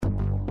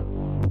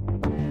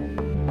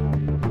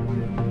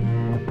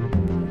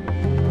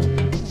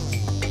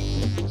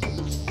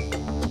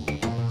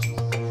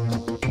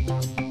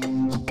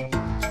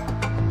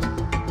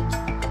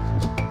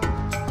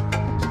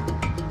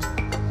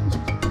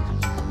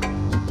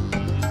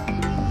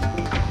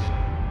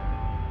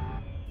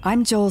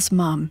I'm Joel's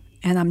mom,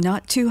 and I'm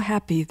not too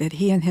happy that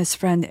he and his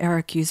friend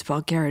Eric use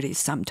vulgarities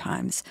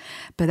sometimes.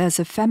 But as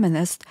a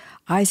feminist,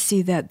 I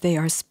see that they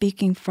are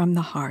speaking from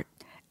the heart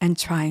and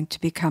trying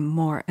to become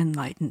more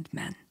enlightened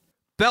men.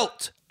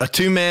 Belt, a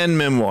two-man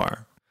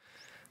memoir.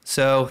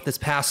 So this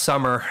past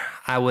summer,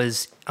 I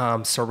was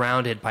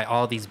surrounded by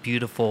all these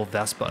beautiful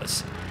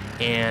Vespas.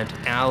 And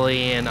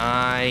Allie and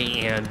I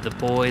and the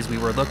boys, we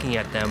were looking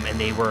at them, and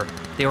they were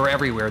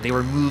everywhere. They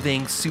were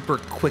moving super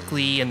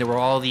quickly, and there were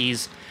all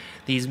these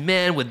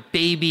men with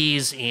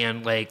babies,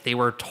 and like they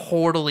were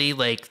totally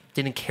like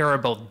didn't care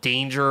about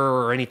danger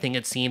or anything.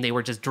 It seemed they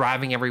were just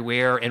driving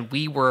everywhere, and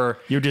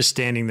You're just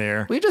standing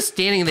there. We were just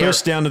standing there,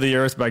 pushed down to the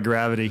earth by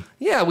gravity.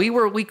 Yeah,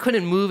 we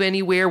couldn't move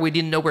anywhere. We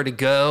didn't know where to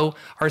go.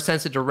 Our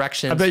sense of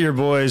direction. I bet your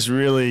boys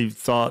really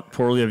thought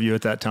poorly of you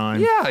at that time.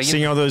 Yeah,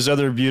 seeing all those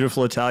other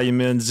beautiful Italian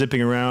men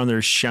zipping around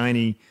their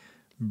shiny,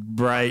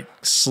 bright,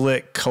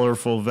 slick,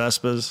 colorful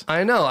Vespas.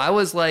 I know. I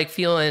was like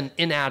feeling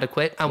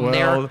inadequate. I'm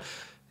there.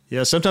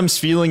 Yeah, sometimes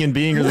feeling and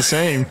being are the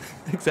same.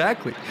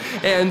 Exactly.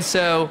 And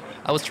so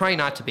I was trying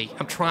not to be.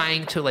 I'm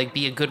trying to like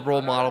be a good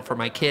role model for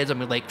my kids. I'm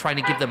like trying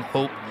to give them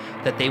hope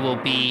that they will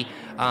be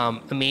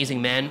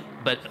amazing men,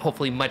 but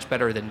hopefully much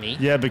better than me.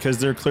 Yeah, because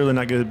they're clearly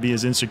not going to be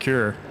as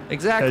insecure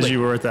as you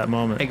were at that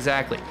moment.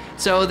 Exactly.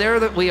 So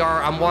there we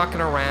are. I'm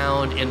walking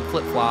around in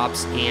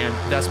flip-flops, and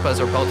Vespas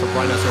are about to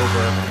run us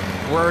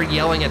over. We're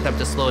yelling at them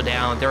to slow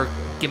down. They're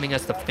giving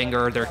us the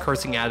finger. They're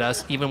cursing at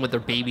us, even with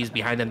their babies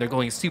behind them. They're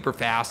going super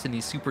fast in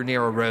these super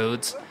narrow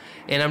roads.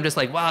 And I'm just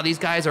like, wow, these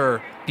guys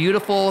are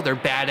beautiful. They're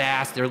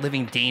badass. They're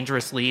living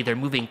dangerously. They're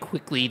moving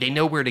quickly. They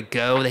know where to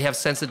go. They have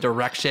sense of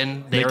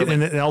direction.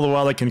 And all the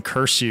while they can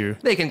curse you.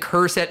 They can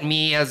curse at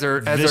me as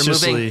they're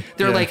moving.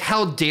 They're like,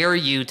 how dare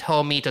you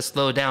tell me to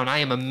slow down? I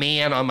am a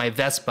man on my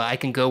Vespa. I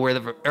can go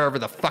wherever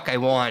the fuck I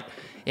want.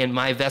 And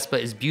my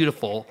Vespa is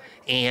beautiful.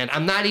 And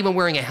I'm not even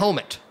wearing a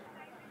helmet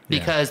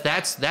because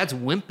that's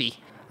wimpy.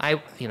 I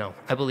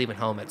believe in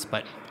helmets,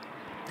 but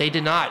they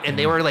did not. And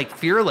they were like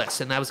fearless,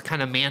 and that was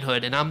kind of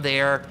manhood. And I'm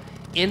there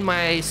in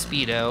my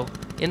Speedo,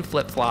 in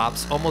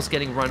flip-flops, almost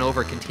getting run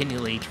over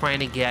continually,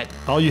 trying to get...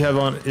 All you have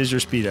on is your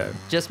Speedo.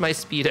 Just my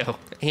Speedo.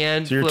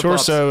 And so your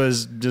flip-flops. torso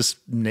is just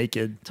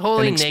naked.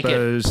 Totally and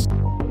exposed.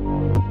 Naked.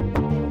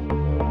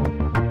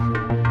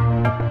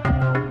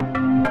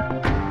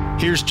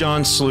 Here's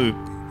John Sloop,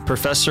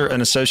 professor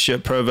and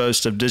associate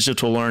provost of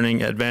digital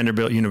learning at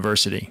Vanderbilt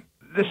University.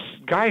 This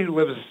guy who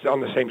lives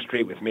on the same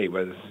street with me he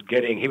was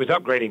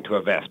upgrading to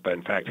a Vespa.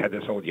 In fact, had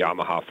this old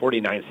Yamaha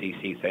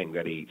 49cc thing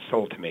that he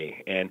sold to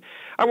me. And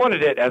I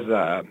wanted it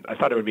I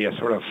thought it would be a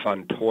sort of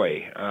fun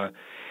toy.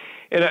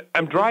 And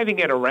I'm driving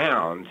it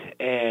around,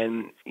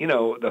 and,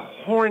 the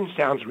horn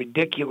sounds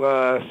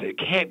ridiculous. It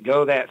can't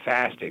go that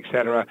fast,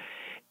 etc.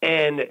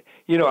 And,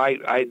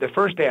 the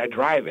first day I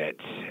drive it,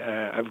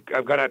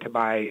 I've gone out to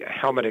buy a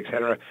helmet,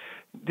 etc.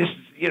 This,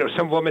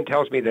 some woman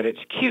tells me that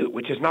it's cute,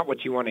 which is not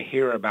what you want to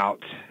hear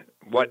about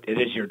what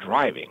it is you're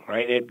driving,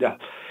 right?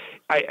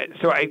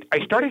 So I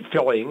started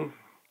feeling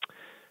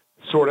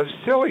sort of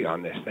silly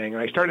on this thing,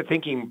 and I started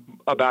thinking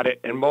about it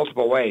in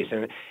multiple ways.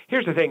 And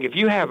here's the thing. If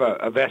you have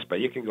a Vespa,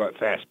 you can go at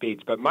fast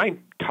speeds, but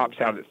mine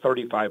tops out at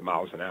 35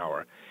 miles an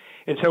hour.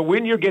 And so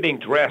when you're getting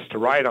dressed to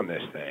ride on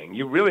this thing,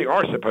 you really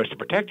are supposed to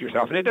protect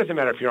yourself. And it doesn't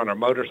matter if you're on a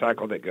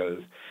motorcycle that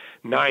goes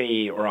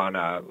 90 or on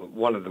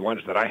one of the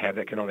ones that I have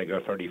that can only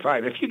go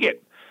 35.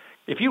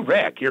 If you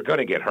wreck, you're going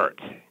to get hurt.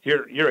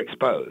 You're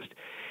exposed.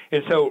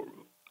 And so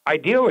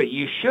ideally,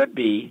 you should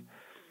be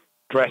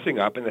dressing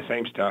up in the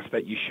same stuff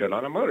that you should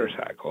on a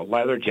motorcycle.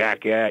 Leather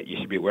jacket, you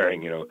should be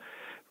wearing,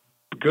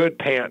 good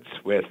pants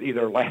with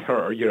either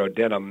leather or,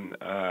 denim,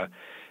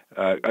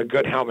 a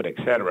good helmet,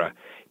 etc.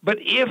 But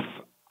if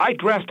I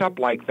dressed up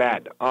like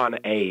that on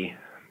a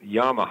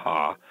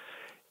Yamaha,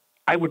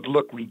 I would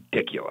look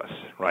ridiculous,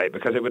 right?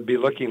 Because it would be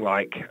looking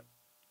like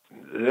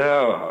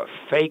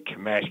fake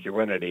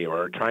masculinity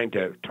or trying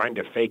to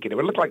fake it. It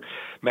would look like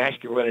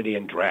masculinity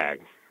in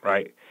drag,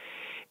 right?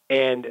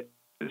 And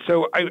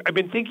so I've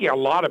been thinking a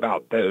lot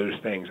about those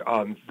things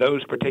on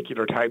those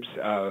particular types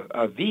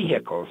of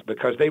vehicles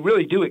because they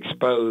really do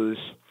expose.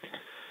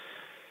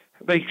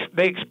 They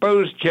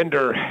expose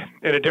gender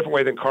in a different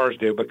way than cars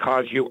do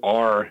because you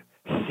are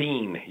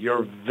seen,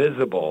 you're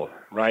visible,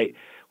 right?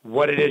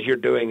 What it is you're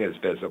doing is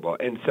visible.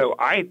 And so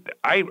I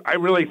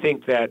really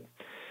think that,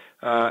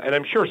 and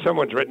I'm sure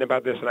someone's written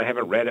about this and I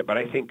haven't read it, but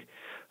I think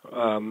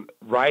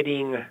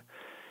riding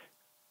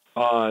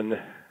on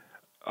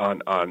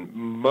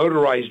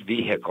motorized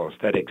vehicles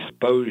that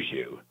expose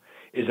you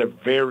is a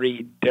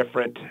very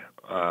different,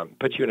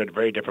 puts you in a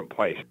very different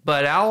place.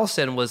 But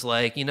Allison was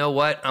like, you know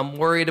what? I'm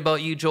worried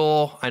about you,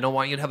 Joel. I don't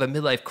want you to have a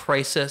midlife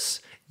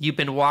crisis. You've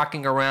been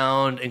walking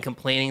around and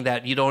complaining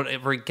that you don't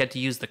ever get to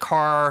use the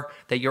car,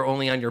 that you're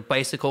only on your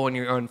bicycle and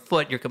you're on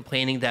foot. You're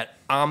complaining that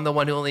I'm the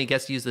one who only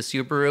gets to use the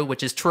Subaru,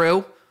 which is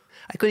true.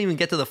 I couldn't even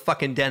get to the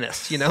fucking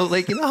dentist, how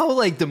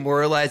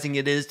demoralizing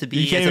it is to be.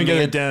 You can't even get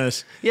to the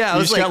dentist. Yeah,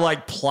 you just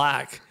got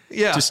plaque.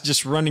 Yeah.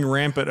 Just running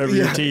rampant over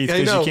your teeth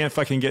because you can't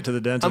fucking get to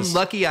the dentist. I'm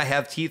lucky I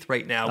have teeth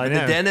right now, but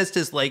the dentist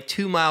is like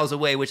 2 miles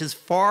away, which is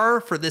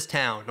far for this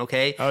town,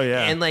 okay? Oh,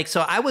 yeah. And like,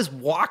 so I was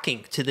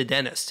walking to the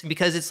dentist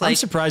because it's like... I'm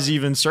surprised he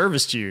even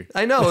serviced you.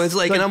 I know, it's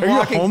like, and I'm are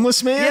walking... you a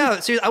homeless man? Yeah,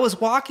 seriously, I was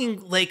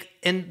walking like,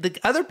 and the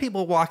other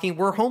people walking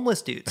were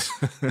homeless dudes.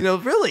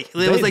 Really. It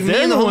was like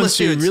me and the homeless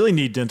dudes. Who really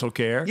need dental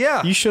care.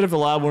 Yeah. You should have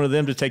allowed one of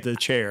them to take the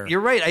chair. You're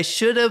right. I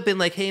should have been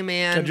like, hey,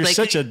 man. God, you're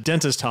such a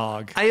dentist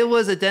hog. I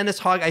was a dentist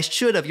hog. I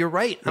should have. You're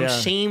right. I'm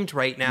shamed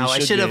right now. I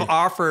should have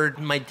offered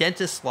my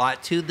dentist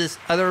slot to this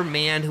other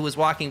man who was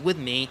walking with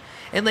me.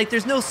 And like,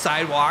 there's no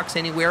sidewalks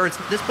anywhere.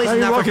 This place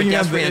is not for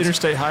pedestrians. The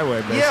interstate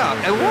highway, basically.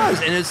 Yeah, it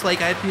was. And it's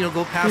like, I had to,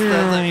 go past and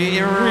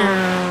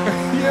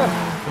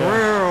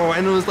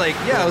it was like,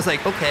 I was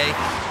like, okay.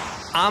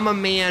 I'm a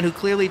man who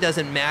clearly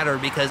doesn't matter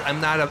because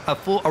I'm not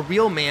a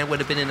real man would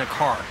have been in a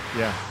car.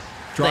 Yeah.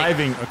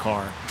 Driving a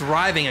car.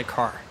 Driving a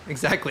car.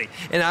 Exactly.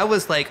 And I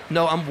was like,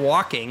 no, I'm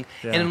walking.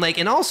 Yeah.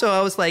 And also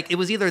I was like, it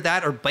was either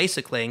that or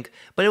bicycling,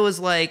 but it was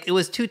like, it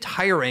was too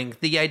tiring.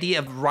 The idea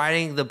of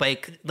riding the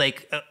bike,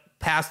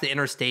 past the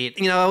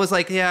interstate, I was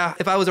like, yeah,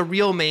 if I was a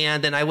real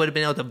man, then I would have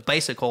been able to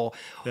bicycle.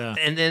 Yeah.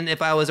 And then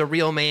if I was a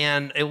real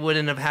man, it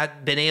wouldn't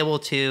have been able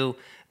to,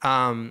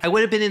 I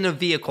would have been in a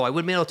vehicle. I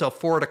would have been able to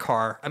afford a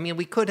car. I mean,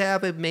 we could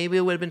have it. Maybe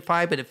it would have been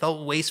fine, but it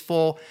felt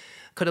wasteful.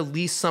 Could have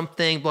leased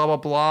something, blah, blah,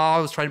 blah. I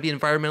was trying to be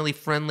environmentally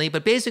friendly.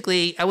 But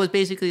basically, I was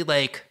basically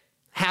like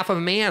half of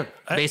a man,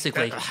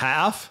 basically.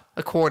 Half?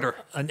 A quarter.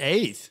 An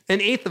eighth.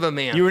 An eighth of a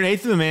man. You were an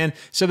eighth of a man.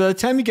 So by the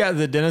time you got to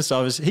the dentist's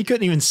office, he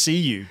couldn't even see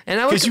you.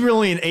 Because you were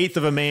only an eighth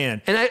of a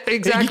man. And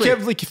exactly. You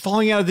kept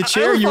falling out of the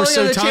chair. You were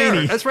so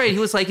tiny. That's right.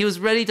 He was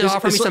ready to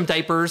offer me some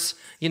diapers,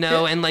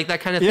 and like that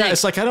kind of thing. Yeah,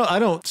 it's like I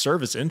don't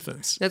service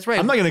infants. That's right.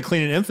 I'm not going to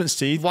clean an infant's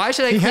teeth. Why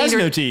should I clean has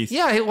no teeth.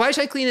 Yeah, why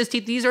should I clean his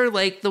teeth? These are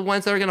like the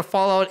ones that are going to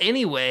fall out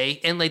anyway.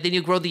 And like then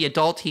you grow the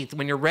adult teeth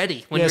when you're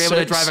ready, when you're able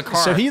to drive a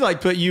car. So he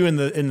put you in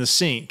the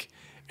sink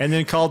and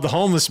then called the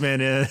homeless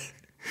man in.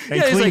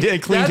 And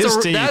cleaned his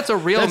teeth. That's a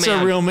real man. That's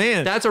a real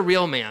man. That's a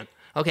real man.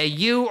 Okay,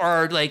 you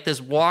are like this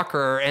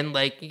walker, and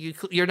like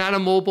you're not a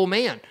mobile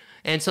man,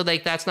 and so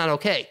like that's not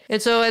okay.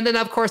 And then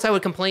of course I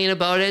would complain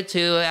about it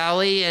to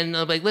Allie, and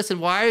I'm like, listen,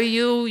 why are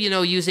you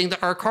using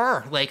our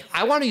car? Like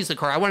I want to use the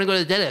car. I want to go to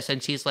the dentist,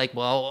 and she's like,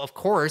 well, of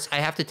course I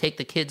have to take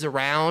the kids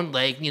around.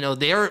 Like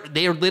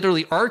they're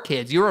literally our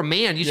kids. You're a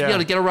man. You should be able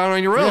to get around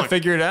on your own.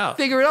 Figure it out.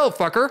 Figure it out,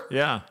 fucker.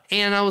 Yeah.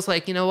 And I was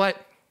like, you know what?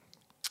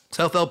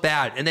 So I felt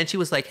bad. And then she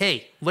was like,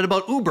 hey, what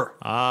about Uber?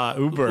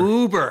 Uber.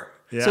 Uber.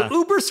 Yeah. So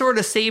Uber sort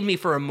of saved me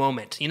for a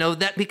moment,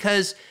 that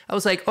because I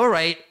was like, all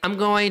right, I'm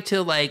going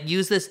to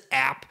use this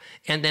app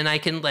and then I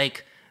can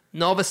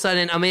and all of a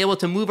sudden I'm able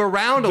to move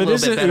around a little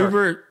bit better. But isn't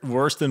Uber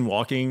worse than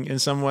walking in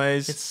some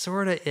ways? It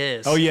sort of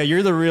is. Oh yeah,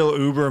 you're the real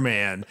Uber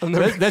man.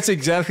 That's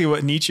exactly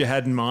what Nietzsche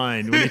had in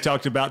mind when he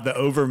talked about the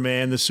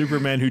overman, the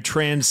Superman who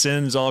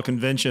transcends all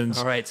conventions.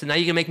 All right, so now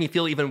you can make me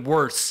feel even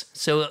worse.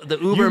 So the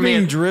Uber You're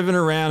man being driven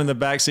around in the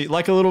backseat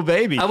like a little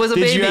baby. I was a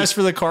baby. Did you ask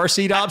for the car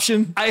seat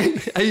option?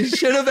 I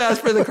should have asked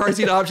for the car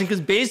seat option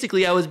because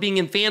basically I was being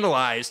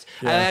infantilized.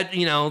 Yeah. I had,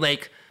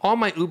 all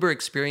my Uber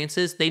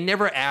experiences, they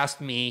never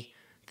asked me,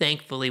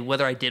 thankfully,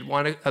 whether I did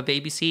want a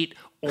baby seat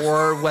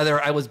or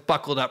whether I was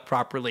buckled up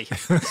properly.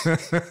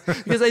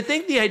 Because I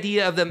think the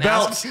idea of them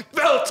asking...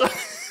 Belt!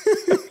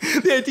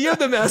 The idea of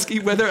them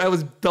asking whether I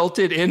was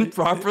belted in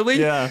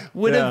properly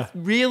would have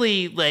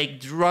really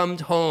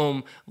drummed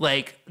home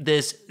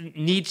this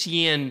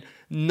Nietzschean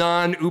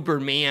non-Uber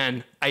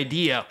man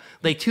idea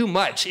too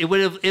much.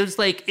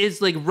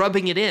 It's like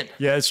rubbing it in.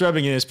 Yeah, it's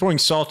rubbing it in. It's pouring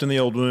salt in the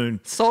old wound.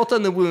 Salt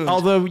on the wound.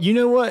 Although, you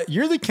know what?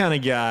 You're the kind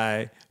of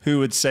guy who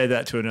would say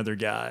that to another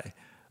guy.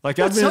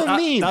 That's so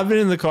mean. I've been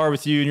in the car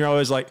with you, and you're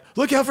always like,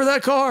 "Look out for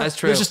that car." That's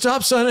true. There's a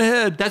stop sign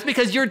ahead. That's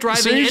because you're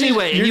driving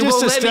anyway. You're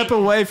just a step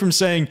away from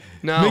saying,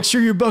 "No, make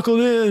sure you're buckled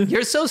in."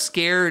 You're so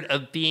scared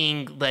of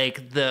being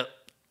the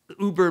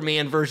Uber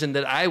man version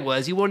that I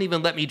was. You won't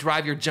even let me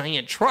drive your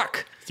giant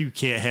truck. You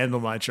can't handle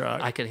my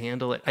truck. I could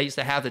handle it. I used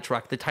to have the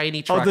truck, the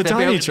tiny truck. Oh, the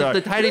tiny truck.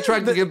 The tiny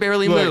truck that can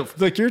barely move.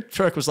 Look, your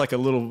truck was like a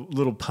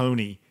little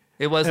pony.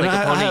 It was like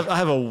a pony. I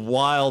have a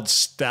wild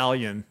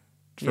stallion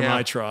for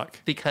my truck.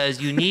 Because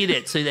you need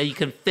it so that you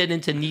can fit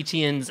into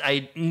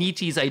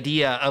Nietzsche's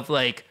idea of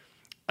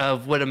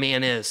what a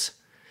man is.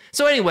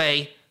 So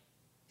anyway,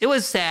 it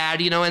was sad,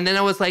 and then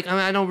I was like,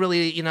 I don't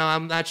really,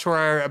 I'm not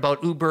sure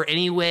about Uber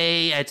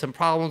anyway. I had some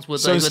problems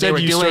with what they were doing. So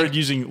instead you started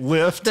using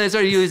Lyft? Then I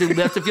started using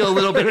Lyft to feel a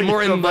little bit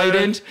more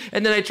enlightened.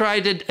 And then I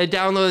tried to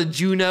download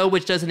Juno,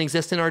 which doesn't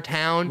exist in our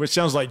town. Which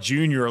sounds like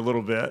Junior a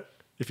little bit,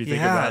 if you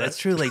think about it. Yeah, that's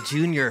true, like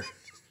Junior.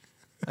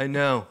 I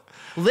know.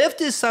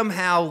 Lyft is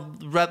somehow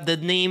the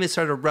name is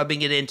sort of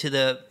rubbing it into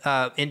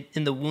the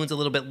in the wounds a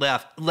little bit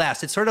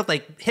less. It's sort of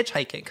like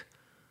hitchhiking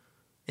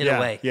in a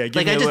way. Yeah,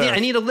 give me a lift. I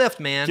need a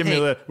lift, man. Give me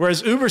a lift.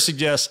 Whereas Uber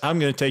suggests I'm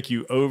going to take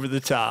you over the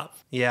top.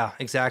 Yeah,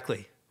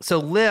 exactly.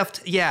 So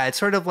Lyft, it's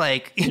sort of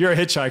like you're a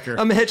hitchhiker.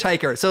 I'm a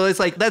hitchhiker, so it's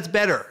like that's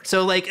better.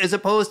 So as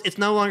opposed, it's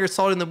no longer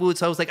salt in the wound.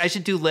 So I was like, I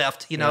should do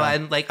Lyft, and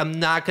I'm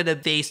not going to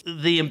face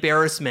the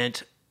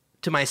embarrassment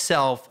to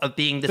myself of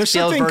being the There's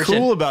scaled something version.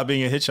 cool about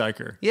being a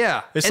hitchhiker.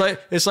 Yeah.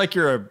 It's like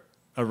you're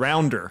a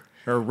rounder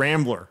or a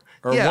rambler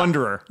or Yeah. a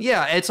wanderer.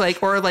 Yeah, it's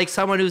like, or like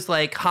someone who's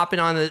like hopping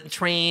on the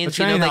trains,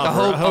 A train like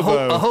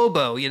hopper, a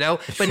hobo,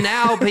 But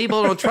now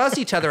people don't trust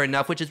each other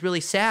enough, which is really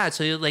sad.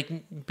 So like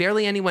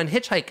barely anyone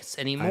hitchhikes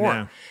I anymore.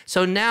 know.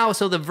 So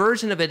the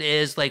version of it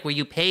is like where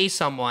you pay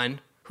someone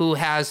who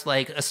has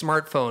like a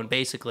smartphone,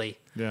 basically.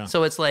 Yeah.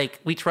 So it's like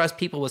we trust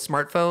people with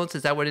smartphones.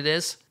 Is that what it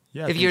is?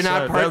 Yeah, I if think you're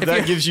not so. part,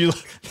 that gives you,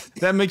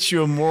 that makes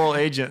you a moral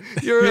agent.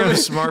 You're- You have a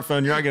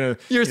smartphone. You're not gonna.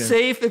 you're you know,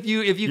 safe if you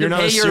You're can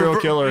not pay a serial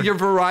killer. your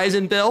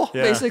Verizon bill,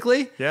 Yeah.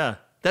 basically. Yeah.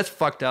 That's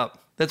fucked up.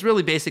 That's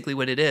really basically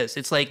what it is.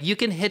 It's like you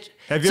can hitch.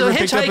 Have you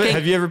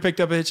ever picked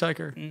up a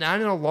hitchhiker?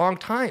 Not in a long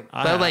time,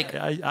 but like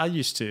I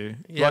used to.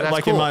 Yeah, that's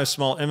like cool. in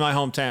my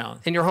hometown.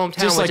 in your hometown,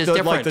 Just which like is the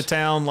different. like the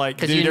town, like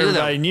 'Cause dude, you knew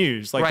everybody them.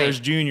 knew. Like Right. there's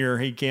Junior,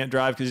 he can't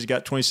drive because he's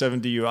got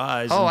 27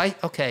 DUIs. Oh, and-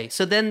 okay.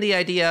 So then the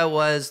idea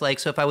was like,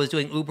 so if I was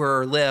doing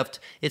Uber or Lyft,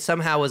 it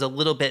somehow was a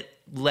little bit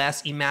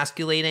less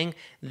emasculating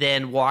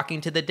than walking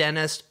to the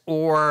dentist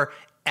or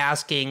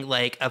asking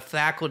like a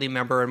faculty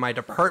member in my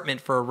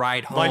department for a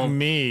ride home. like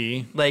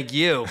me. Like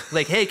you.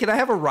 Like, hey, can I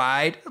have a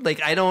ride?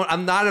 Like,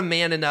 I'm not a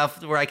man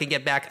enough where I can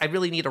get back. I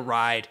really need a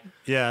ride.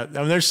 Yeah, I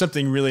mean, there's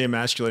something really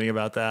emasculating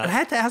about I that.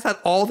 had to ask that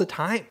all the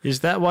time.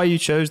 Is that why you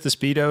chose the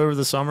Speedo over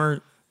the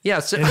summer? Yeah.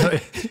 So,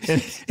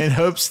 in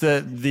hopes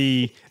that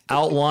the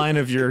outline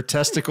of your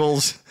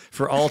testicles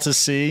for all to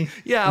see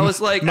yeah, I was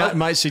like,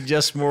 might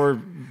suggest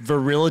more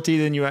virility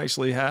than you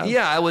actually have?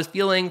 yeah, I was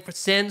feeling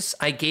since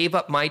I gave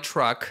up my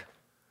truck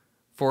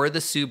for the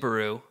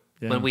Subaru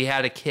Yeah. when we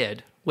had a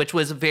kid, which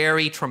was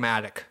very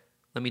traumatic.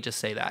 Let me just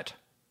say that.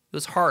 It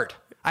was hard.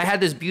 I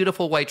had this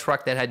beautiful white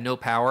truck that had no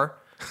power.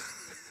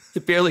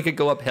 It barely could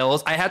go up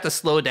hills. I had to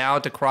slow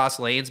down to cross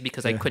lanes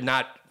because I could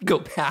not go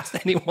past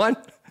anyone.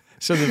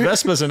 So the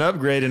Vespa's an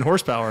upgrade in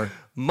horsepower.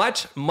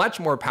 Much, much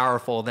more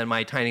powerful than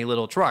my tiny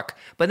little truck.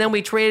 But then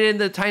we traded in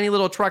the tiny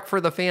little truck for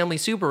the family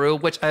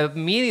Subaru, which I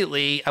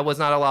was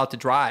not allowed to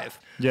drive.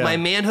 Yeah. My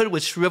manhood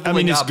was shriveling I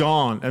mean, it's up.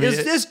 gone. I mean,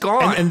 It's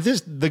gone. And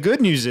the good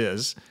news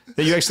is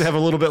that you actually have a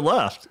little bit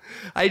left.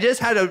 I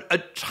just had a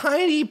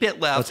tiny bit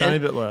left. A tiny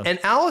bit left. And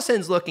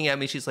Allison's looking at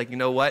me. She's like, you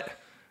know what?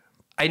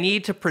 I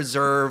need to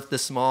preserve the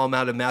small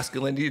amount of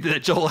masculinity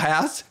that Joel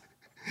has.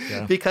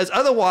 Yeah. Because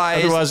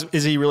otherwise,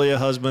 is he really a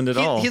husband at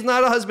all? he's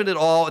not a husband at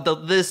all.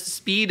 This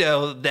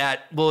Speedo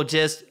that will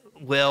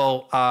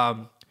You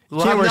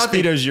can't wear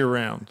Speedos year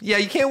round. Yeah,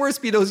 you can't wear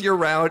Speedos year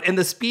round, and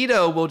the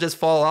Speedo will just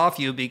fall off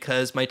you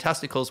because my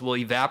testicles will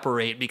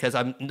evaporate because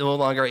I'm no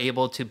longer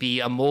able to be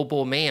a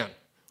mobile man.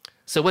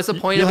 So what's the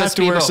point You'll of a have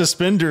to wear Speedo?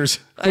 suspenders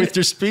with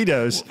your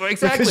Speedos.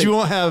 Exactly. Because you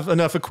won't have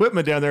enough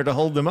equipment down there to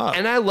hold them up.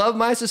 And I love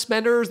my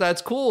suspenders.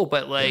 That's cool.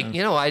 But I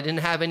didn't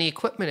have any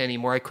equipment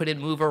anymore. I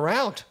couldn't move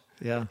around.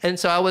 Yeah. And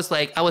so I was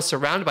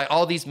surrounded by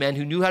all these men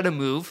who knew how to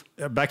move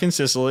Back in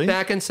Sicily.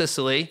 back in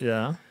Sicily.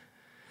 Yeah.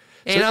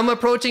 And I'm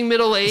approaching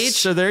middle age.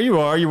 So there you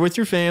are. You're with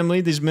your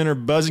family. These men are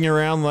buzzing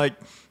around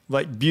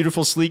like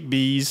beautiful, sleek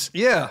bees.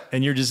 Yeah.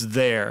 And you're just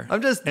there.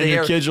 I'm just And your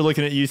there. kids are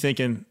looking at you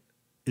thinking,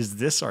 is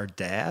this our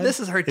dad? This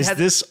is our Is dad.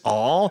 this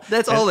all?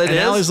 That's all it and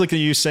is? Allie's looking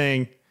at you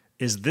saying,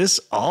 is this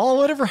all?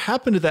 Whatever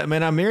happened to that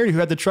man I married who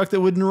had the truck that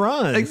wouldn't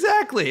run?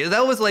 Exactly.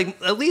 That was like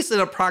at least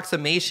an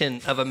approximation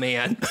of a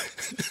man.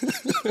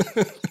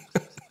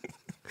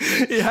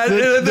 It had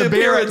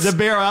The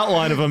bare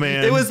outline of a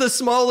man. It was the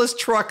smallest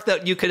truck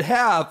that you could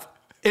have.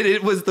 And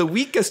it was the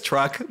weakest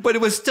truck, but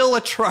it was still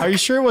a truck. Are you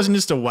sure it wasn't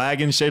just a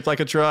wagon shaped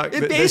like a truck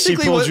that she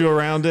basically pulled was- you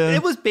around in?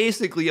 It was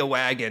basically a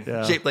wagon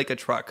Yeah. shaped like a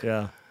truck.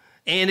 Yeah.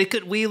 And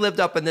we lived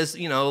up in this,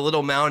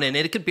 little mountain,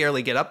 and it could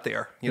barely get up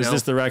there. Is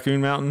this the Raccoon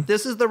Mountain?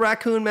 This is the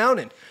Raccoon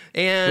Mountain.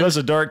 And It was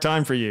a dark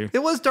time for you.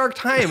 it was dark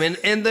time.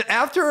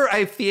 After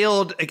I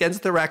failed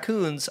against the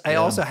raccoons, I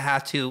also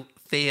had to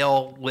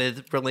fail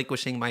with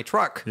relinquishing my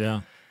truck.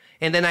 Yeah.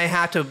 And then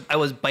I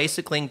was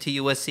bicycling to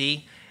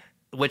USC,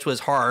 which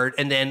was hard.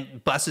 And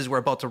then buses were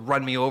about to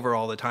run me over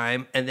all the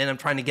time. And then I'm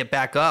trying to get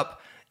back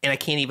up, and I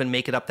can't even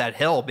make it up that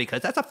hill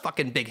because that's a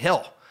fucking big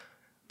hill.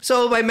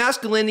 So my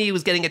masculinity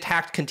was getting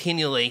attacked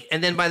continually.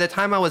 And then by the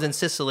time I was in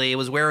Sicily, it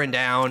was wearing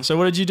down. So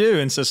what did you do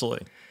in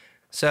Sicily?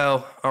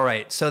 So, all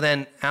right. So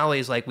then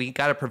Allie's like, we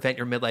got to prevent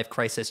your midlife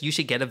crisis. You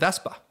should get a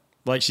Vespa.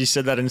 Like she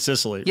said that in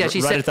Sicily. Yeah,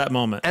 she right said at that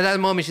moment. At that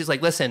moment, she's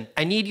like, "Listen,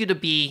 I need you to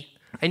be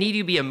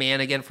a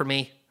man again for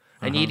me.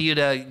 I need you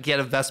to get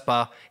a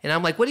Vespa." And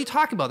I'm like, "What are you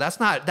talking about?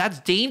 That's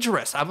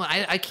dangerous.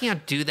 I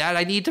can't do that.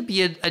 I need to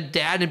be a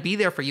dad and be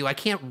there for you. I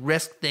can't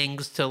risk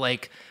things to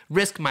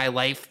risk my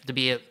life to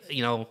be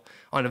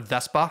on a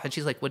Vespa." And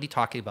she's like, "What are you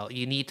talking about?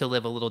 You need to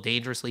live a little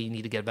dangerously. You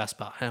need to get a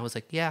Vespa." And I was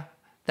like, "Yeah,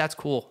 that's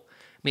cool.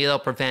 Maybe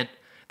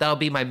that'll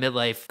be my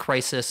midlife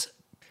crisis."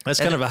 That's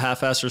kind of a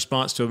half-assed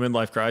response to a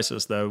midlife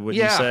crisis, though,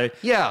 wouldn't you say?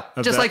 Yeah.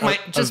 A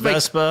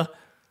Vespa.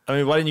 I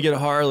mean, why didn't you get a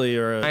Harley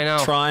or a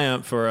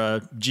Triumph or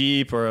a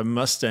Jeep or a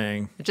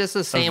Mustang? Just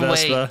the same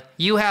way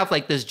you have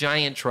this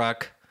giant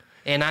truck,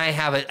 and I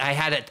had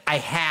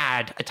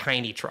a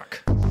tiny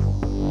truck.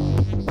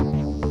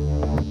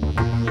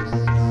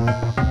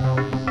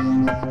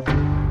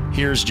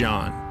 Here's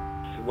John.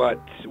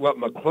 What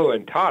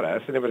McLuhan taught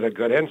us, and it was a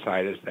good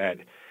insight, is that,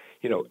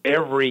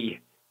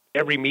 every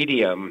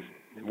medium,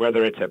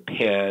 whether it's a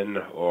pen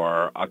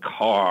or a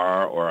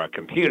car or a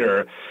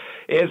computer,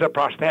 is a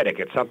prosthetic.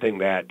 It's something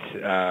that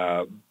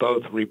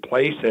both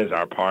replaces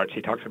our parts.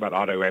 He talks about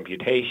auto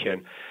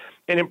amputation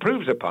and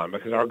improves upon,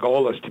 because our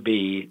goal is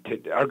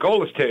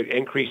to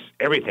increase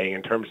everything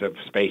in terms of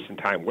space and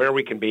time, where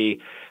we can be,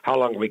 how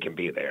long we can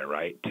be there,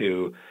 right?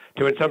 To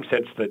in some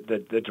sense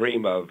the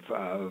dream of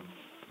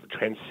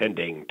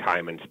transcending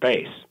time and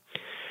space.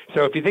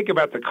 So if you think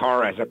about the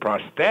car as a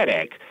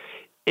prosthetic,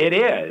 it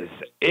is.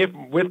 If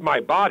with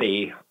my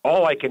body,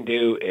 all I can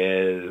do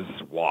is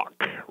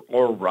walk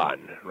or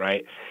run,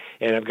 right?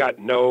 And I've got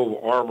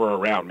no armor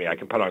around me. I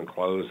can put on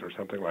clothes or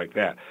something like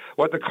that.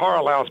 What the car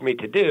allows me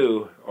to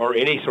do, or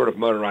any sort of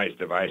motorized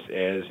device,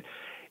 is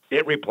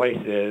it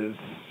replaces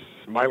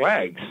my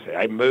legs.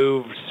 I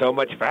move so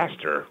much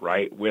faster,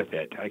 right, with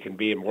it. I can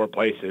be in more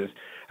places.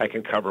 I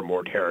can cover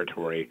more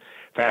territory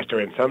faster.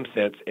 In some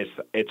sense,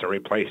 it's a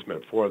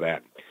replacement for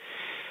that.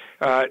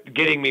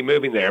 Getting me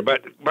moving there.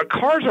 But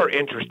cars are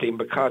interesting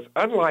because,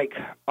 unlike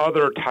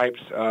other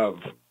types of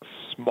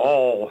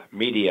small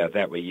media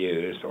that we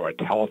use, or a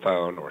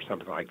telephone or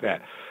something like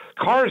that,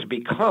 cars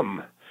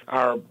become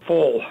our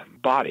full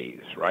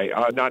bodies, right?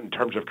 Not in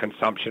terms of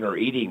consumption or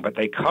eating, but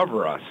they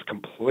cover us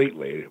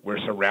completely. We're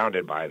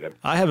surrounded by them.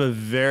 I have a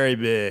very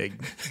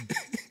big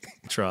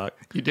truck.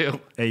 You do?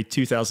 A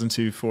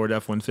 2002 Ford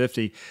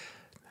F-150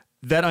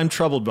 that I'm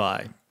troubled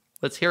by.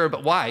 Let's hear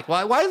about why.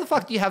 Why the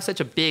fuck do you have such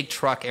a big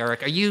truck,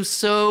 Eric? Are you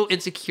so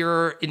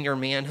insecure in your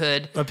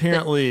manhood?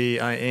 Apparently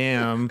I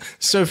am.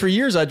 So for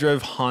years I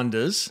drove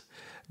Hondas,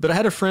 but I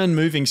had a friend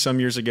moving some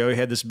years ago. He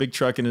had this big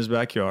truck in his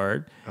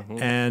backyard,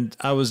 and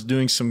I was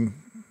doing some,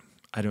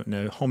 I don't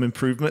know, home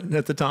improvement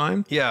at the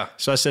time. Yeah.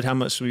 So I said, how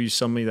much will you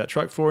sell me that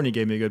truck for? And he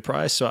gave me a good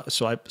price.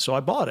 So I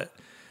bought it.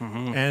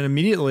 And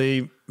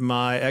immediately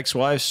my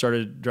ex-wife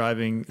started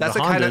driving the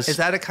Hondas. Is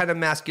that a kind of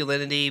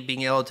masculinity,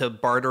 being able to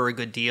barter a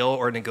good deal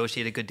or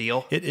negotiate a good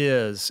deal? It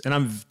is. And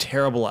I'm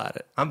terrible at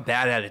it. I'm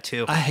bad at it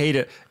too. I hate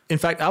it. In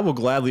fact, I will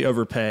gladly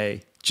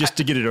overpay just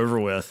to get it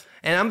over with.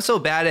 And I'm so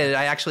bad at it,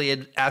 I actually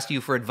had asked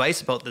you for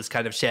advice about this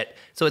kind of shit.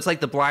 So it's like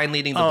the blind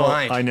leading the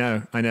blind. I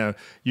know.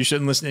 You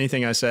shouldn't listen to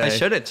anything I say. I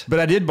shouldn't. But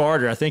I did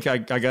barter. I think I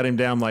got him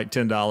down like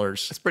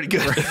 $10. That's pretty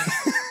good.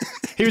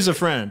 He was a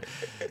friend.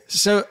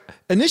 So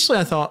initially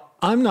I thought,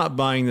 I'm not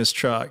buying this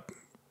truck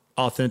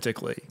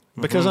authentically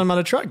because I'm not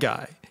a truck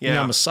guy.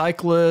 Yeah. I'm a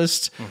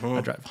cyclist.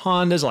 I drive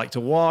Hondas. I like to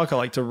walk. I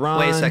like to run.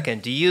 Wait a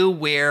second. Do you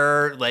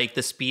wear like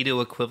the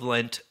Speedo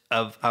equivalent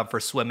of for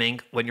swimming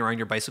when you're on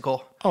your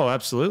bicycle? Oh,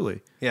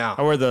 absolutely. Yeah.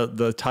 I wear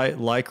the tight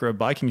Lycra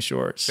biking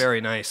shorts.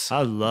 Very nice.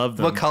 I love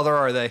them. What color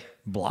are they?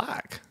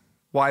 Black.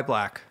 Why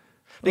black?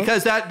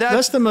 Because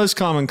that's the most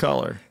common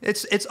color.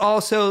 It's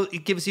also,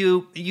 it gives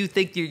you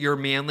think you're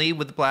manly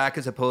with black,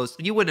 as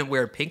opposed, you wouldn't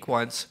wear pink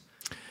ones.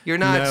 You're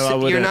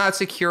not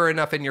secure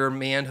enough in your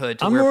manhood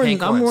to wear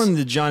pink ones. I'm more in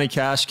the Johnny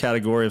Cash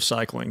category of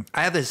cycling.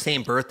 I have the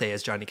same birthday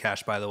as Johnny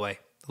Cash, by the way.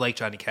 I like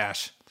Johnny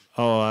Cash.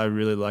 Oh, I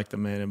really like the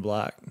Man in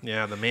Black.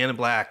 Yeah, the Man in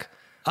Black.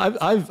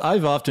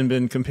 I've often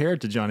been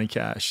compared to Johnny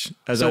Cash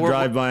as I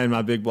drive by in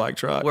my big black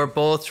truck. We're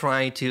both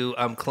trying to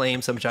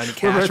claim some Johnny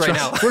Cash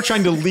now. We're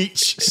trying to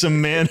leech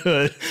some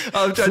manhood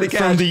Johnny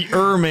Cash from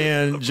the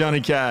man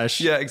Johnny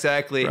Cash. Yeah,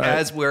 exactly. Right.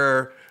 As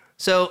we're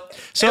so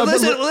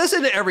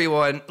listen to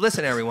everyone.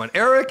 Listen, everyone.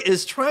 Eric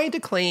is trying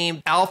to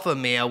claim alpha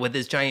male with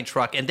his giant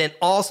truck, and then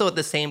also at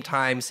the same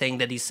time saying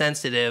that he's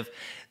sensitive,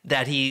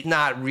 that he's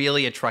not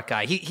really a truck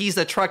guy. He's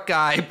a truck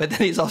guy, but then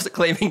he's also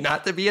claiming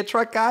not to be a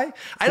truck guy.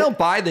 I don't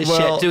buy this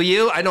shit. Do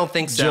you? I don't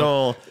think so.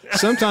 Joel,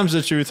 sometimes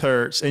the truth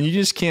hurts, and you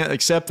just can't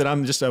accept that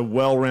I'm just a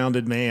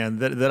well-rounded man,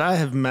 that I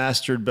have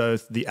mastered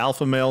both the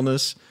alpha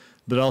maleness,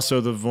 but also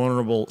the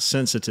vulnerable,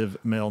 sensitive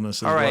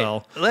maleness as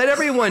well. Let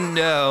everyone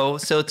know.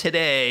 So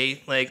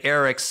today, like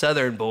Eric's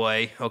Southern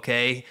boy,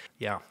 okay?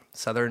 Yeah,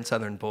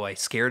 Southern boy,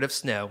 scared of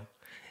snow.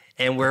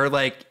 And we're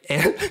like,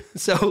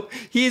 so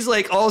he's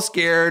like all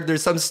scared.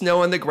 There's some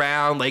snow on the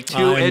ground, like 2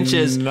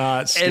 inches.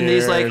 Not scared. And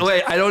he's like,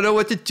 wait, I don't know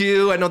what to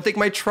do. I don't think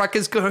my truck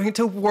is going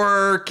to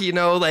work.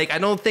 Like, I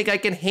don't think I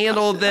can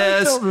handle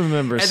this. I don't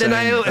remember saying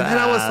that. And then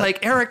I was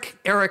like, Eric,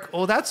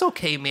 oh, that's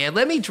okay, man.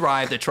 Let me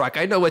drive the truck.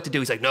 I know what to do.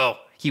 He's like, no,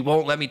 he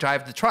won't let me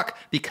drive the truck,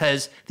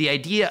 because the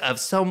idea of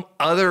some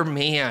other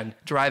man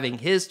driving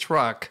his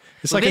truck.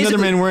 It's like another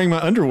man wearing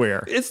my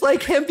underwear. It's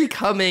like him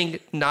becoming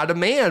not a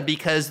man,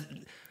 because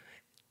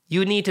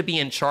you need to be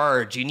in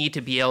charge. You need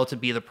to be able to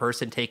be the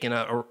person taking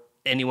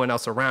anyone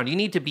else around. You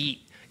need to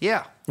be,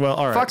 yeah. Well,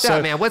 all right. Fuck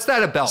that, man. What's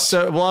that about?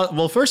 So,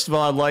 well, first of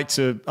all, I'd like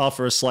to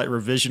offer a slight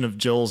revision of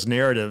Joel's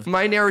narrative.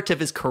 My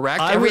narrative is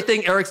correct.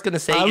 Everything Eric's going to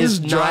say is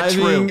not true. I was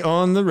driving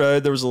on the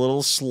road. There was a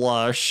little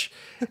slush.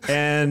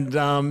 And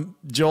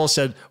Joel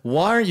said,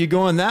 why aren't you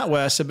going that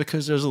way? I said,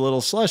 because there's a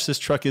little slush. This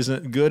truck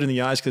isn't good in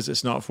the eyes because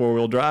it's not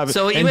four-wheel drive.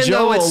 So even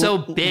though it's so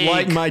big,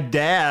 like my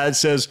dad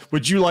says,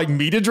 would you like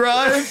me to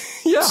drive?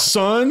 Yeah.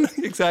 Son?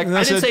 Exactly.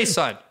 I didn't say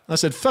son. I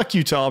said, fuck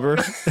you,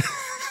 Tauber.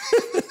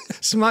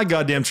 It's my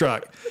goddamn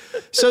truck.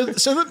 So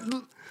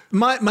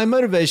my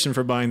motivation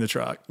for buying the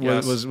truck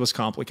was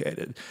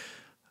complicated.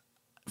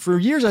 For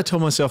years, I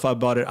told myself I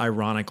bought it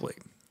ironically.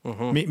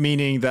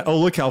 Meaning that,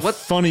 look how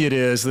funny it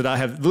is that I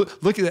have,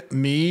 look at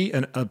me,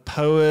 a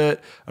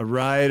poet, a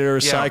writer,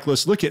 a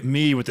cyclist. Look at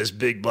me with this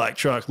big black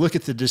truck. Look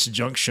at the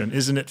disjunction.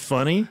 Isn't it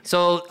funny?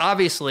 So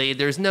obviously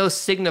there's no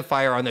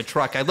signifier on the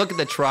truck. I look at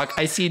the truck.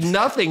 I see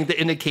nothing to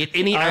indicate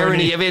any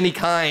irony of any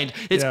kind.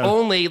 It's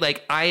only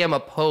like, I am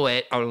a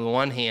poet on the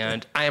one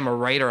hand. I am a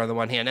writer on the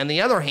one hand. On the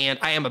other hand,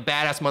 I am a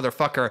badass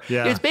motherfucker.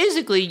 Yeah. It's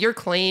basically, you're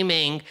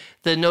claiming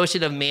the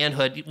notion of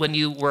manhood when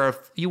you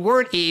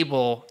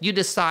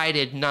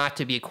decided not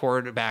to be a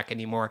quarterback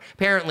anymore.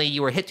 Apparently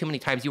you were hit too many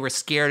times. You were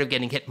scared of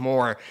getting hit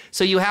more.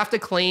 So you have to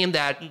claim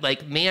that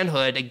like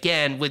manhood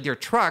again with your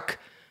truck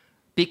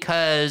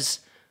because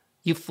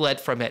you fled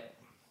from it.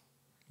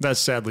 That's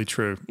sadly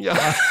true.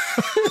 Yeah.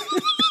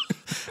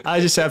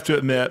 I just have to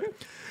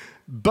admit,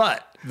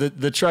 but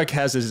the truck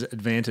has its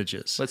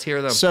advantages. Let's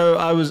hear them. So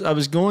I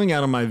was going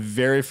out on my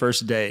very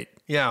first date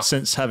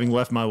since having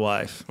left my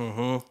wife.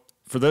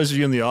 For those of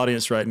you in the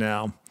audience right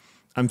now,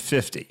 I'm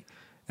 50,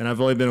 and I've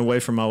only been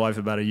away from my wife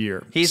about a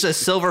year. He's a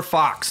silver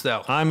fox,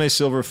 though. I'm a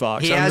silver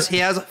fox. He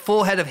has a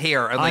full head of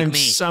hair, unlike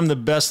me. I'm the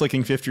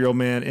best-looking 50-year-old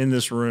man in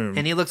this room.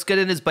 And he looks good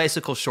in his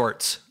bicycle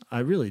shorts. I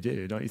really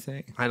do, don't you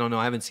think? I don't know.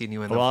 I haven't seen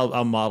you in them. Well,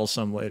 I'll model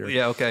some later.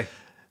 Yeah, okay.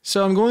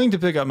 So I'm going to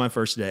pick up my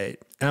first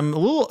date, and I'm a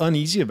little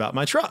uneasy about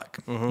my truck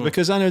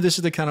because I know this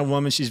is the kind of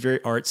woman, she's very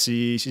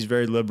artsy, she's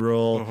very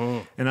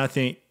liberal, and I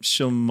think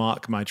she'll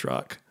mock my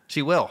truck.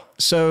 She will.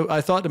 So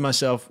I thought to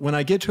myself, when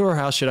I get to her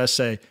house, should I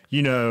say,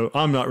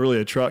 I'm not really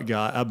a truck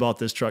guy. I bought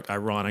this truck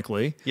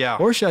ironically. Yeah.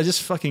 Or should I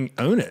just fucking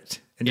own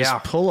it and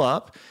just pull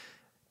up,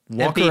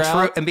 walk her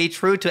out? And be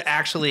true to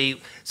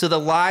actually, so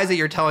the lies that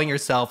you're telling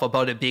yourself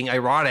about it being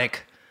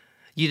ironic,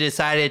 you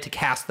decided to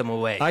cast them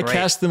away. I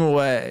cast them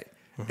away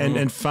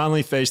and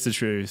finally faced the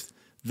truth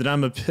that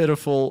I'm a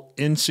pitiful,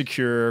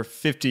 insecure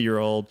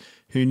 50-year-old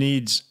who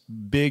needs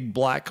big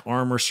black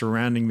armor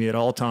surrounding me at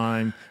all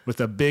time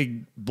with a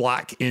big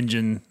black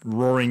engine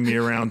roaring me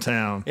around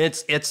town.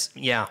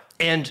 Yeah.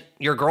 And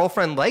your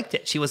girlfriend liked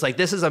it. She was like,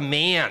 this is a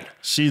man.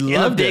 She loved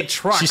in a big it.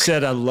 truck. She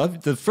said,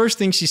 the first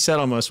thing she said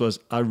almost was,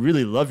 I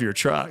really love your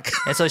truck.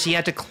 And so she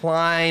had to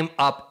climb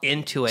up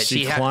into it.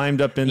 She climbed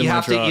up into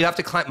my truck. You have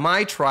to climb.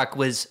 My truck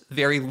was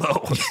very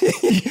low.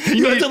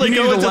 you need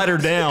to ladder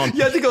down.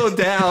 You have to go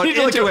down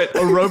into it.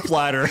 A rope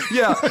ladder.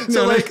 Yeah.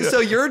 So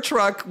your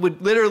truck would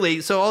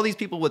literally, so all these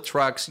people with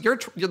trucks,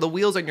 the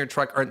wheels on your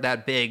truck aren't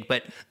that big,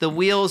 but the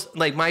wheels,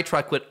 like my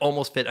truck would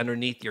almost fit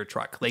underneath your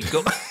truck. Like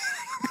go.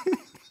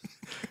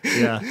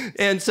 Yeah.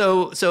 And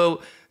so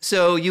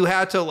you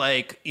had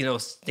to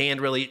stand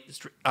really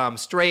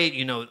straight,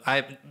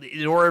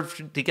 in order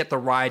to get the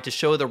ride, to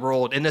show the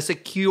road in a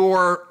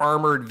secure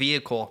armored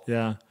vehicle.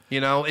 Yeah.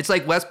 It's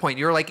like West Point.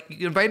 You're like,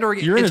 you're invited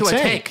into a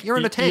tank. You're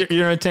in a tank.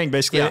 You're in a tank,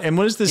 basically. Yeah. And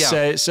what does this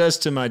say? It says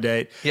to my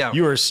date,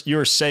 you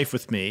are safe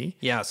with me.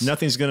 Yes.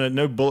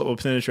 No bullet will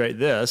penetrate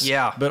this.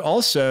 Yeah. But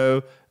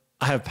also,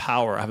 I have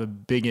power. I have a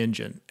big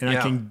engine, and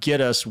I can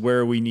get us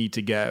where we need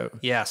to go.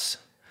 Yes.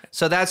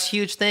 So that's a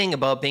huge thing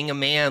about being a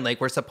man. Like,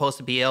 we're supposed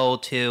to be able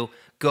to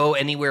go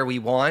anywhere we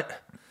want.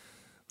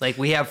 Like,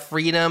 we have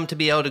freedom to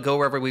be able to go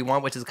wherever we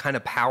want, which is kind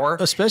of power.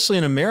 Especially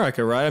in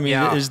America, right? I mean,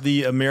 it is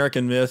the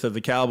American myth of the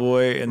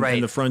cowboy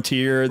and the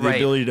frontier, the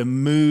ability to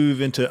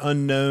move into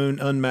unknown,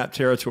 unmapped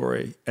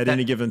territory at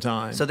any given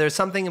time. So there's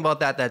something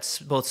about that that's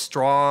both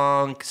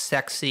strong,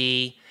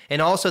 sexy,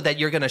 and also that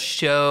you're going to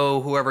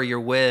show whoever you're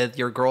with,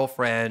 your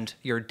girlfriend,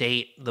 your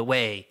date, the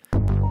way.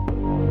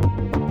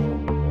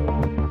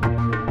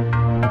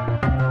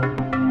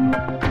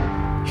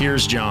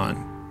 Here's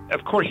John.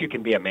 Of course you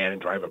can be a man and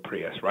drive a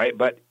Prius, right?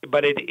 But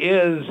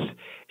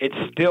it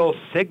still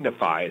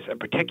signifies a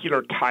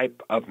particular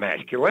type of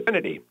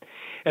masculinity.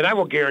 And I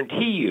will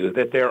guarantee you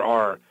that there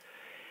are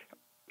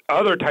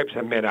other types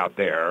of men out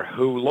there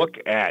who look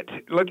at,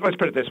 let's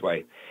put it this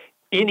way,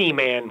 any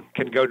man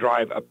can go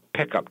drive a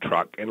pickup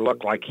truck and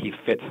look like he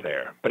fits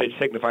there, but it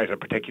signifies a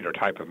particular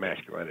type of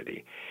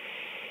masculinity.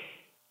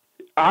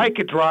 I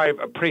could drive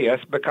a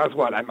Prius because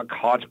what? I'm a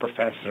college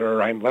professor,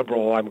 I'm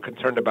liberal, I'm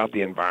concerned about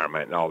the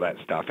environment and all that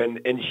stuff.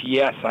 And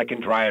yes, I can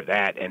drive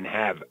that and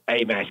have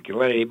a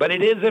masculinity, but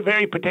it is a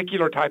very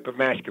particular type of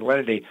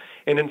masculinity.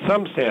 And in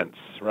some sense,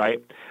 right,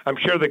 I'm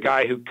sure the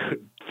guy who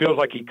feels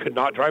like he could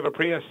not drive a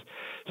Prius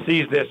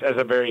sees this as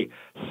a very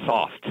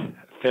soft,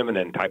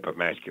 feminine type of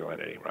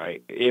masculinity,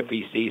 right, if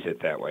he sees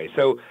it that way.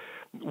 So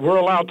we're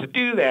allowed to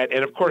do that.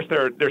 And of course,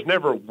 there's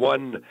never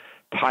one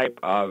type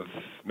of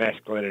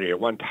masculinity or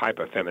one type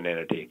of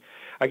femininity.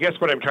 I guess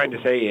what I'm trying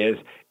to say is,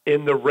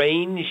 in the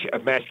range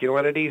of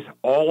masculinities,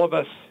 all of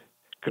us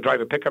could drive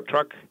a pickup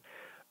truck.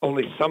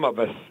 Only some of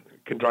us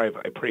can drive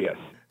a Prius.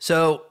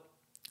 So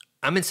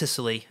I'm in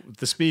Sicily.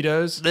 The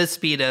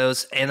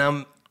Speedos.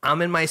 And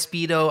I'm in my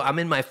Speedo. I'm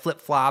in my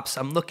flip-flops.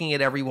 I'm looking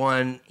at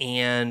everyone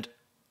and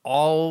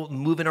all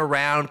moving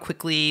around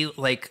quickly,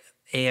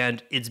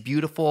 and it's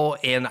beautiful.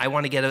 And I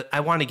want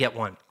to get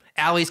one.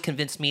 Allie's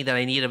convinced me that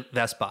I need a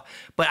Vespa,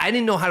 but I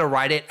didn't know how to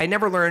ride it. I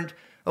never learned.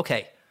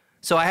 Okay,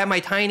 so I had my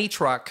tiny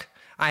truck.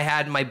 I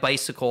had my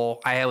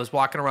bicycle. I was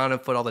walking around on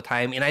foot all the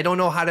time, and I don't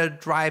know how to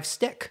drive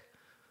stick.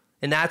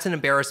 And that's an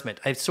embarrassment.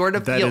 I sort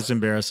of feel that is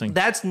embarrassing.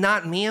 That's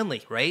not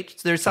manly, right?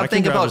 There's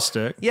something about a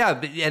stick.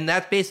 Yeah, and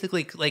that's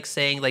basically like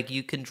saying like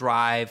you can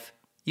drive,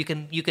 you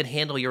can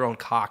handle your own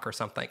cock or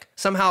something.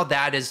 Somehow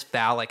that is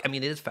phallic. I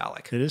mean, it is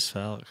phallic. It is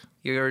phallic.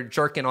 You're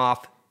jerking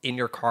off in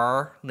your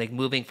car, like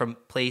moving from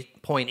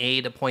point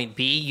A to point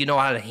B. You know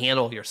how to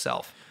handle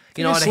yourself.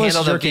 You know how to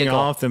handle the jerking vehicle.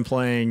 off than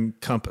playing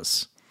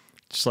compass.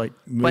 Just like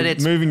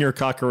moving your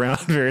cock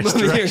around various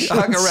moving directions. your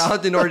cock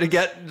around in order to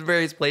get to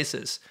various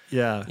places.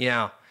 Yeah.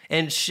 Yeah.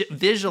 And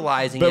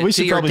visualizing but it we to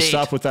should your probably date.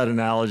 stop with that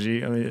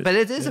analogy. I mean, But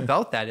it is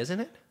about that, isn't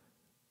it?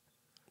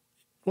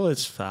 Well,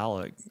 it's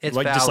phallic. It's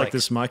like just like phallic.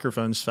 this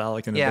microphone's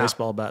phallic and the Yeah.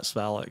 baseball bat's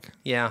phallic.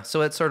 Yeah.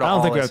 So it's sort of. I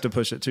don't think all we is- have to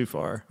push it too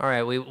far. All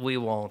right, we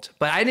won't.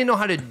 But I didn't know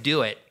how to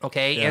do it,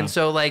 okay? Yeah. And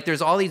so, like,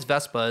 there's all these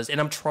Vespas,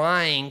 and I'm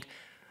trying.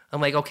 I'm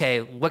like,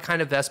 okay, what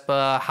kind of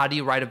Vespa? How do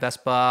you ride a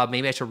Vespa?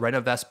 Maybe I should rent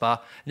a Vespa.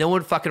 No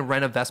one would fucking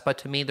rent a Vespa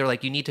to me. They're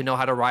like, you need to know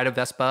how to ride a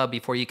Vespa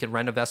before you can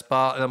rent a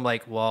Vespa. And I'm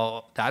like,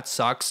 well, that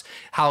sucks.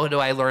 How do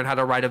I learn how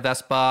to ride a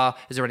Vespa?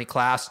 Is there any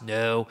class?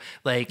 No.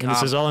 Like, And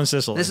this is all in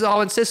Sicily. This is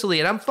all in Sicily,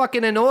 and I'm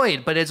fucking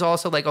annoyed. But it's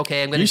also like,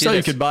 okay, I'm going to You do said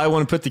this. you could buy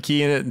one and put the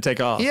key in it and take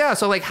off. Yeah,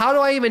 so like, how do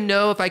I even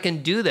know if I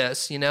can do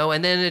this? You know,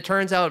 and then it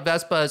turns out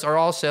Vespas are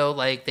also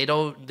like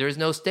there's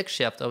no stick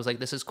shift. I was like,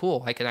 this is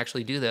cool. I can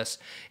actually do this,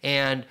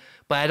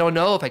 but I don't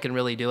know if I can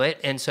really do it.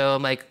 And so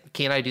I'm like,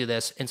 can I do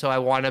this? And so I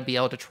want to be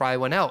able to try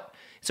one out.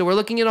 So we're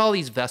looking at all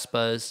these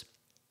Vespas,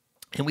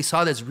 and we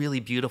saw this really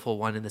beautiful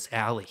one in this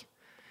alley,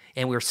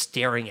 and we were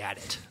staring at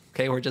it.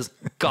 Okay, we're just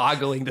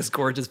goggling this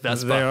gorgeous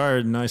Vespa. They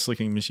are nice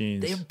looking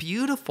machines. They're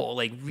beautiful,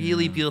 like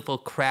really beautiful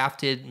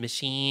crafted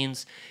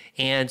machines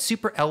and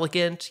super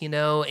elegant, you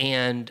know,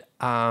 and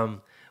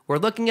we're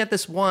looking at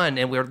this one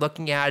and we're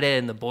looking at it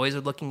and the boys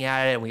are looking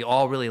at it and we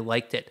all really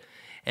liked it.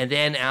 And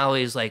then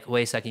Allie's like,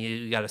 wait a second,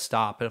 you got to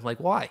stop. And I'm like,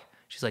 why?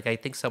 She's like, I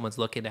think someone's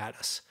looking at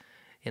us.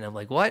 And I'm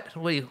like, what?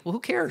 Who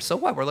cares? So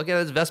what? We're looking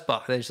at this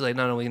Vespa. And then she's like,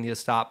 no, we need to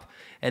stop.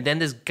 And then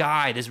this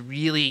guy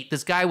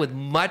with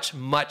much,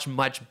 much,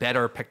 much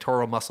better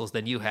pectoral muscles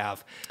than you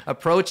have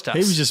approached us. He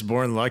was just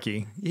born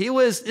lucky. He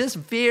was this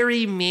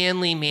very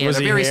manly man. Was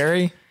he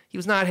hairy? He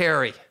was not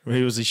hairy.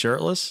 Was he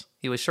shirtless?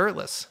 He was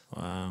shirtless.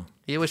 Wow.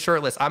 He was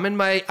shirtless. I'm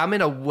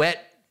in a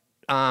wet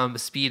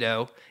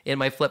Speedo in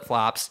my flip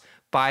flops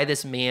by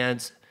this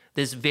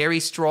very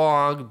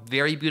strong,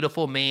 very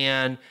beautiful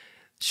man,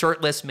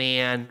 shirtless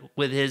man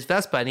with his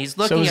Vespa, and he's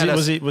looking at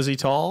us. Was he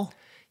tall?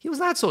 He was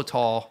not so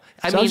tall.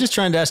 I was just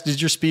trying to ask, did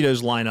your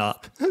Speedos line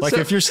up? Like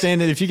if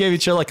you gave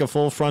each other like a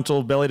full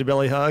frontal belly to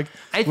belly hug,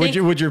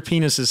 would your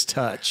penises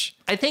touch?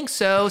 I think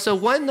so. So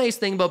one nice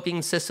thing about being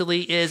in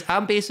Sicily is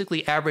I'm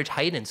basically average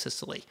height in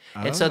Sicily.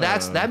 And so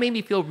that made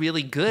me feel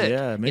really good.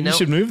 Yeah, maybe you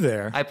should move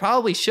there. I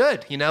probably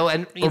should, you know,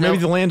 and or maybe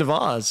the land of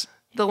Oz.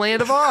 The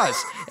land of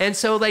Oz. And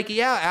so like,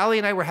 yeah, Allie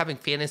and I were having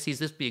fantasies.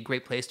 This would be a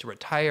great place to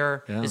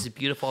retire. Yeah. This is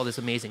beautiful. This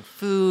amazing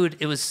food.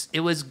 It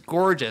was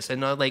gorgeous.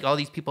 And like all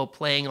these people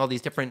playing, all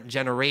these different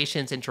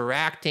generations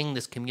interacting,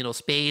 this communal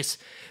space,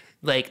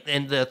 like,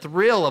 and the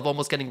thrill of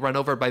almost getting run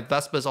over by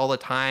Vespas all the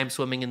time,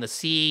 swimming in the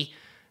sea.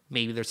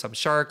 Maybe there's some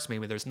sharks,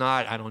 maybe there's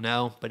not. I don't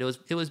know. But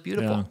it was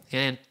beautiful. Yeah.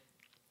 And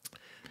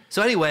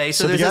so anyway,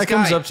 so there's the guy this guy.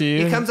 comes up to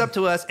you. He comes up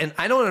to us, and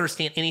I don't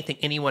understand anything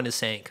anyone is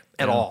saying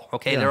at all.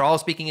 Okay, they're all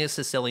speaking in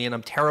Sicilian.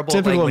 I'm terrible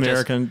at Typical languages.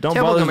 American. Don't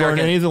bother to learn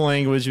any of the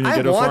language when you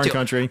go to a foreign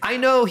country. I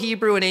know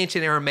Hebrew and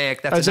ancient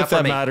Aramaic. That's as enough if that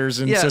for me.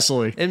 matters in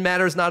Sicily. It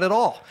matters not at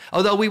all.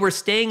 Although we were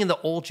staying in the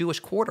old Jewish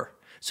quarter,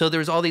 so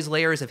there's all these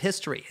layers of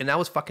history, and that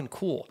was fucking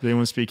cool. Did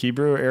anyone speak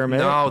Hebrew or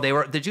Aramaic? No,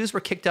 the Jews were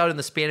kicked out in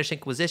the Spanish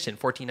Inquisition,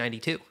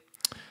 1492.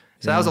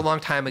 So that was a long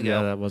time ago.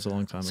 Yeah, that was a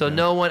long time ago. So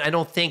no one, I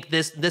don't think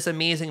this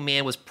amazing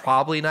man was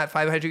probably not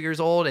 500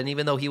 years old. And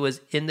even though he was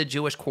in the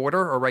Jewish quarter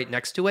or right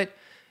next to it,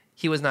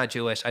 he was not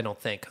Jewish, I don't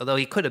think, although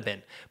he could have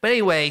been. But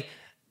anyway,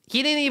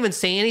 he didn't even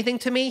say anything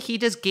to me. He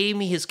just gave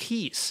me his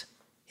keys.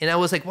 And I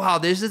was like, wow,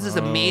 this is this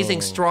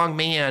amazing, strong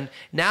man.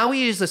 Now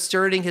he is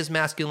asserting his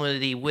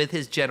masculinity with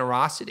his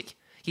generosity.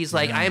 He's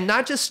like, I am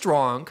not just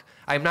strong.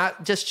 I'm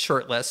not just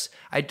shirtless.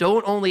 I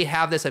don't only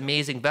have this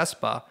amazing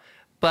Vespa,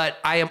 but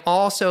I am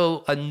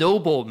also a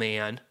noble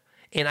man,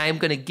 and I am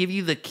going to give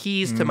you the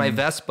keys to my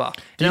Vespa.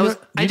 And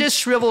I just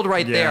shriveled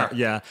there.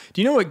 Yeah.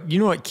 Do you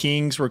know what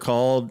kings were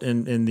called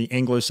in the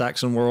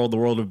Anglo-Saxon world, the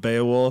world of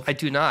Beowulf? I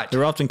do not.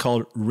 They're often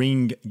called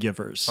ring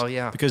givers. Oh,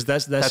 yeah. Because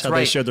that's how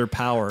they show their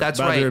power. That's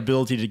by right. their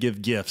ability to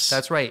give gifts.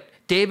 That's right.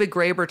 David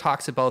Graeber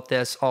talks about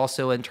this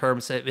also in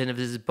terms of in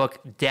his book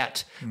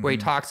Debt, where he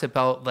talks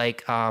about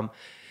like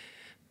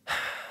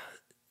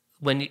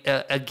when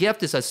a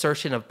gift is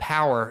assertion of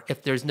power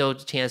if there's no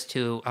chance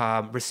to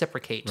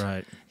reciprocate.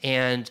 Right.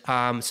 And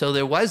so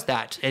there was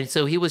that. And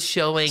so he was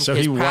showing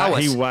his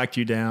prowess. He whacked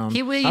you down.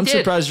 I'm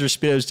surprised your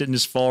Speedos didn't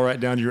just fall right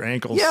down to your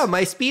ankles. Yeah,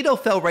 my Speedo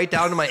fell right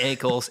down to my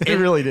ankles. It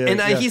really did.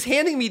 And he's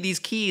handing me these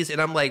keys, and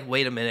I'm like,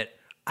 wait a minute.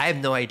 I have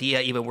no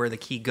idea even where the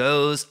key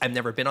goes. I've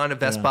never been on a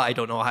Vespa. I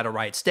don't know how to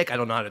ride stick. I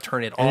don't know how to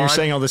turn it on. And you're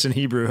saying all this in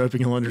Hebrew,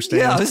 hoping he'll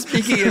understand. Yeah, I was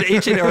speaking in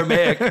ancient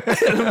Aramaic.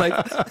 And I'm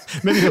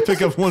like, maybe he'll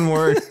pick up one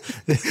word.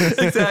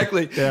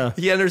 Exactly. Yeah.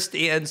 He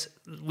understands.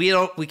 We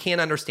can't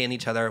understand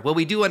each other. What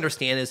we do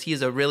understand is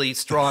he's a really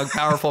strong,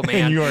 powerful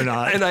man. And you are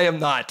not. And I am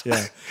not.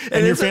 Yeah.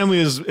 And your family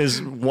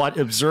is what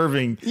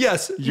observing.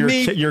 Yes.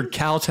 You're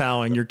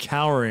kowtowing, you're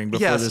cowering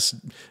before this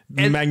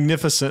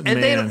magnificent man.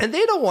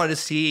 They don't want to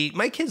see,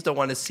 my kids don't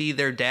want to see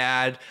their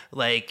dad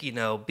like,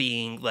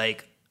 being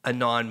like a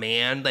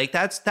non-man. Like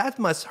that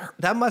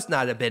must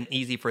not have been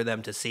easy for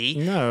them to see.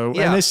 No,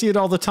 and they see it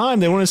all the time.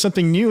 They wanted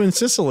something new in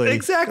Sicily.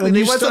 Exactly.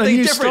 They want something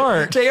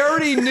different. They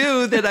already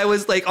knew that I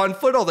was like on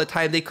foot all the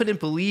time. They couldn't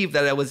believe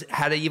that I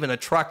had even a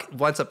truck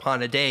once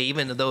upon a day,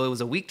 even though it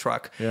was a weak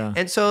truck. Yeah.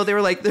 And so they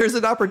were like, there's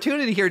an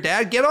opportunity here,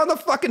 Dad. Get on the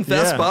fucking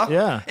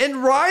Vespa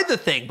and ride the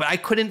thing. But I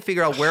couldn't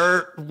figure out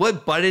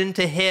what button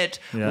to hit,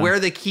 where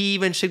the key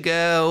even should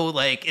go.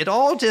 Like it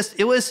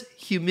was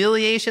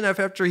humiliation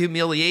after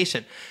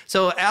humiliation.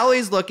 So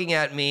Allie's looking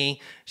at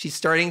me. Knows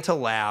starting to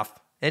laugh.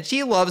 And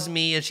she loves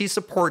me and she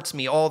supports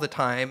me all the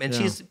time. And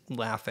she's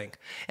laughing.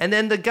 And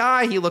then the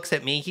guy, he looks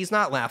at me. He's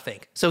not laughing.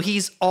 So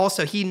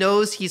he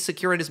knows he's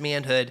secure in his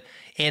manhood.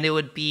 And he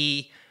would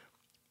be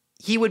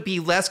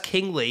less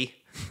kingly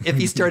if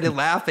he started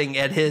laughing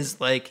at his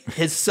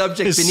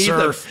subject beneath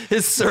him.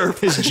 His serf.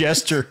 His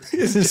gesture.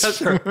 His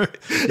gesture.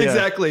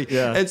 Exactly.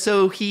 Yeah. And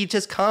so he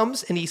just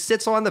comes and he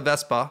sits on the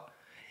Vespa.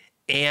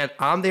 And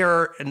I'm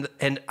there,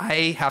 and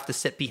I have to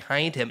sit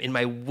behind him in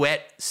my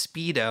wet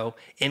Speedo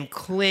and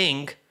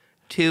cling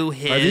to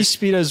his... Are these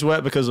Speedos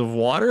wet because of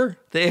water?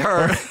 They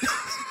are...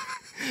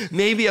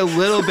 Maybe a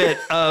little bit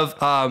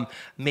of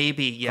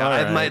maybe,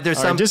 yeah. Right.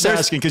 There's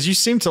asking because you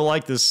seem to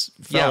like this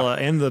fella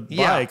and the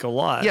bike a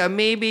lot. Yeah,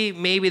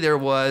 maybe there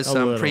was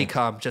some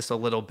pre-com, just a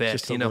little bit,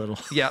 just a little.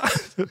 Yeah,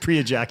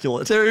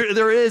 pre-ejaculate.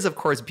 There is, of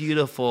course,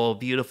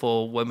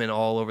 beautiful women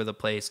all over the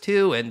place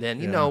too. And then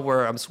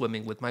where I'm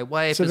swimming with my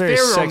wife. It's a very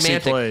sexy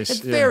romantic. place. It's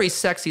very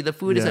sexy. The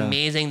food is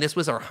amazing. This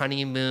was our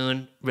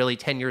honeymoon. Really,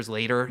 10 years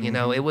later,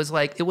 it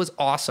was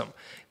awesome,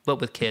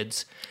 but with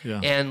kids.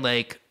 Yeah. And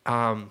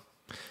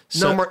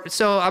no more.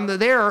 So I'm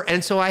there,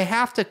 and so I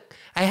have to,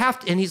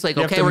 and he's like,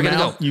 okay, we're gonna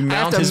go. You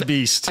mount his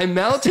beast. I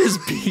mount his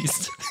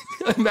beast.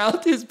 I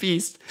mount his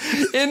beast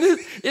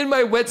in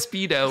my wet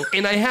Speedo,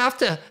 and I have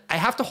to.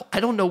 I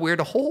don't know where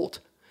to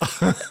hold.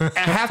 I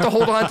have to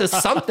hold on to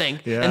something,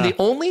 and the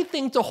only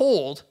thing to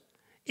hold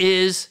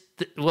is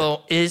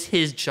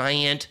his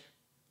giant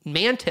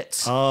man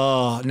tits.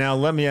 Oh, now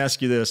let me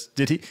ask you this: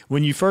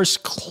 when you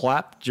first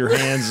clapped your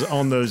hands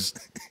on those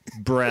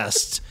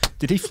breasts?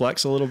 Did he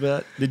flex a little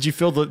bit? Did you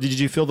feel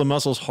the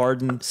muscles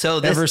harden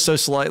ever so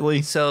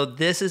slightly? So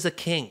this is a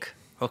king,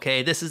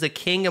 okay? This is a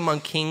king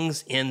among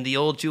kings in the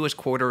old Jewish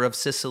quarter of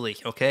Sicily,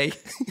 okay?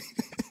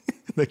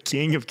 The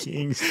king of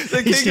kings.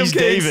 He's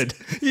David.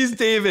 He's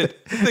David,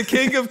 the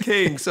king of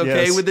kings,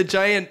 okay, with the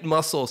giant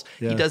muscles.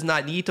 Yeah. He does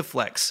not need to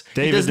flex.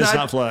 David does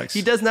not flex.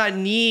 He does not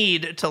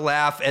need to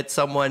laugh at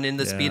someone in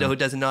the Speedo who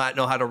does not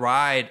know how to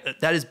ride.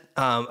 That is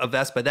a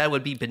Vespa. That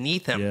would be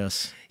beneath him.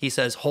 Yes. He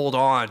says, hold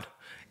on.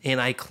 And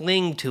I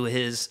cling to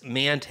his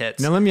man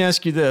tits. Now, let me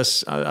ask you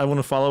this. I want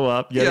to follow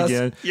up yet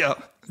again. Yeah.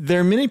 There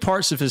are many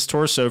parts of his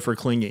torso for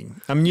clinging.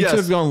 I mean, you could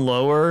have gone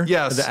lower,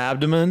 the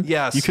abdomen.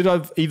 Yes. You could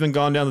have even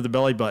gone down to the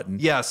belly button.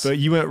 Yes. But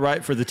you went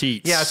right for the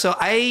teats. Yeah, so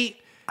I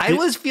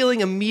was feeling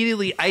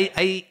immediately,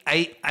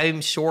 I'm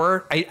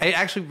sure, I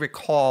actually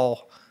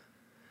recall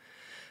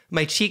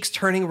my cheeks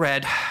turning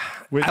red.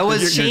 I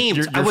was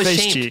shamed. I was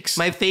shamed. Cheeks.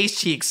 My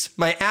face cheeks.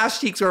 My ass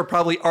cheeks were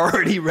probably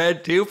already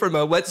red too from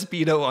a wet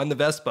Speedo on the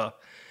Vespa.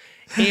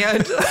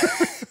 And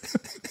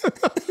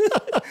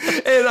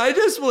and I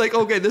just was like,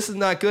 okay, this is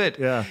not good.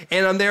 Yeah.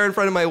 And I'm there in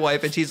front of my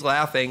wife and she's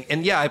laughing.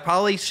 And I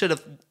probably should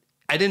have,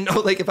 I didn't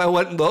know, if I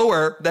went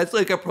lower, that's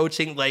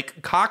approaching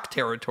cock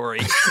territory.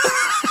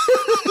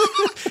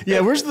 Yeah,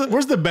 where's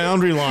the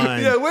boundary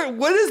line? Yeah,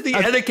 what is the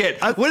etiquette?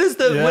 What is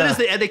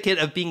the etiquette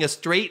of being a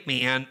straight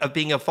man, of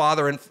being a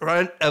father in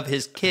front of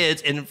his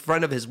kids, in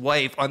front of his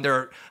wife on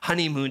their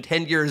honeymoon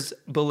 10 years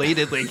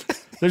belatedly?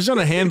 There's not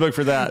a handbook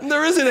for that.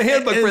 There isn't a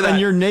handbook for that.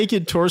 And your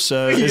naked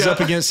torso is up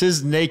against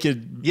his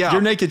naked. Yeah. Your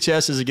naked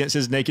chest is against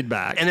his naked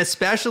back. And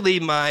especially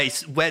my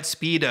wet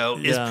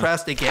Speedo is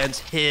pressed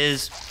against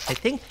his, I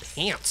think,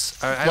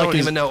 pants. I don't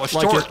even know.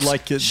 Shorts.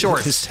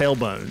 Shorts. His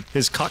tailbone.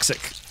 His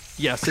coccyx.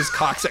 Yes, his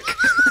coccyx.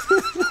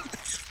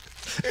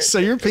 So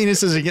your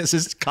penis is against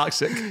his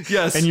coccyx.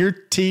 Yes. And your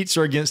teats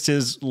are against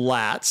his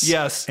lats.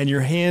 Yes. And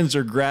your hands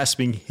are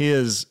grasping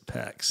his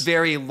pecs.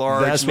 Very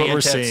large. That's what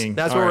we're seeing.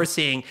 That's what we're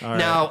seeing.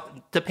 Now,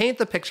 to paint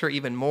the picture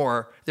even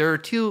more, there are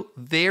two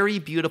very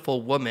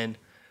beautiful women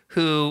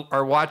who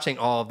are watching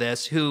all of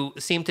this who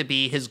seem to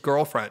be his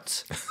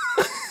girlfriends.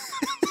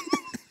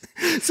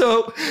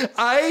 So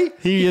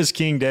he is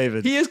King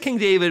David. He is King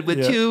David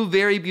with two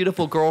very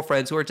beautiful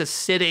girlfriends who are just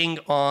sitting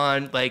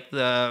on like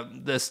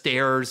the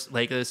stairs,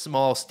 like a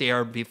small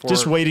stair before.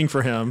 Just waiting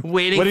for him.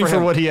 Waiting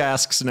for what he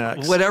asks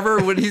next.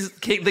 What he's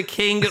the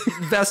King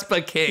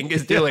Vespa King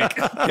is doing.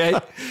 Okay.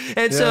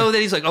 And so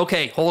then he's like,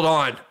 okay, hold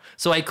on.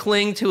 So I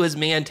cling to his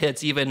man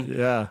tits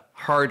even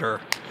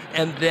harder.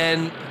 And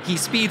then he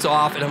speeds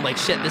off, and I'm like,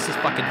 shit, this is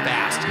fucking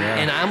fast. Yeah.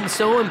 And I'm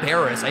so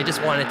embarrassed. I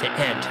just want it to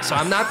end. So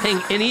I'm not paying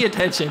any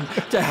attention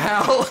to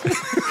how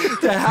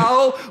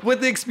what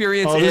the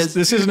experience is.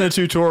 This isn't a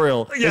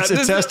tutorial. It's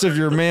a test of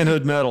your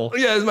manhood mettle.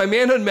 Yeah, it's my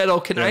manhood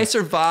mettle. Can I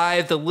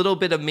survive the little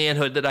bit of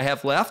manhood that I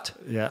have left?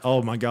 Yeah.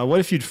 Oh my God.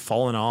 What if you'd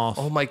fallen off?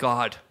 Oh my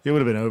God. It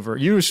would have been over.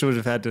 You would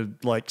have had to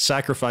like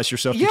sacrifice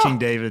yourself to King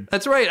David.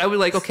 That's right. I would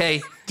like,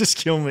 okay. Just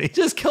kill me.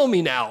 Just kill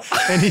me now.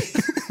 And he...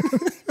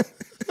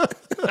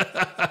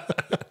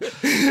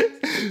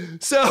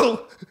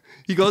 So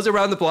he goes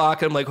around the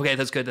block, and I'm like, okay,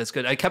 that's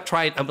good. I kept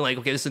trying. I'm like,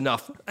 okay, this is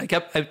enough. I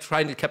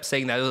kept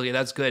saying that. Okay,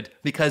 that's good,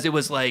 because it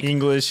was like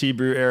English,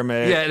 Hebrew,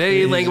 Aramaic. Yeah,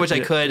 any language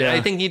I could. Yeah.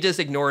 I think he just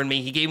ignored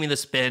me. He gave me the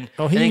spin.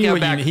 Oh, he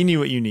knew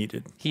what you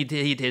needed. He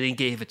did. He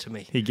gave it to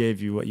me. He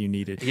gave you what you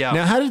needed. Yeah.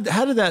 Now, how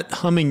did that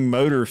humming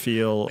motor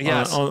feel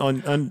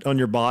on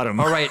your bottom?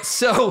 All right.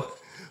 So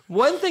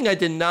one thing I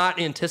did not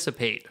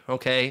anticipate,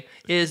 okay,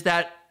 is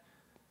that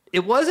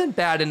it wasn't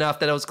bad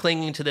enough that I was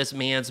clinging to this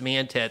man's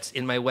man tits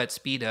in my wet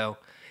Speedo.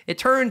 It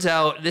turns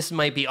out, this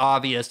might be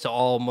obvious to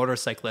all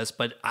motorcyclists,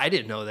 but I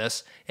didn't know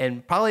this,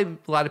 and probably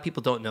a lot of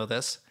people don't know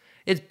this.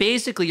 It's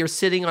basically you're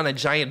sitting on a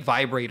giant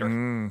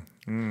vibrator.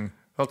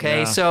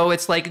 Okay, so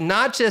it's like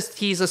not just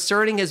he's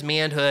asserting his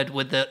manhood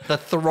with the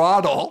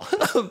throttle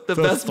of the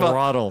Vespa,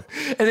 throttle,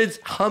 and it's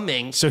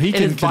humming. So he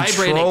can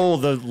control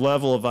the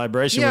level of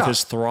vibration with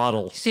his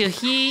throttle. So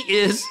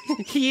he's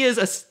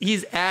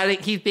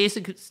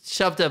basically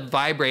shoved a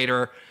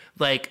vibrator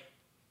like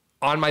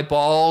on my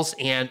balls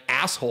and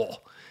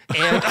asshole,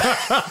 and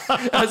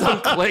as I'm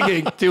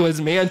clinging to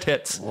his man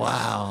tits.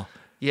 Wow.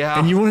 Yeah.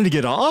 And you wanted to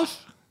get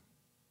off?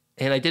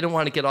 And I didn't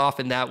want to get off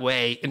in that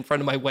way in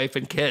front of my wife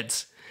and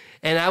kids.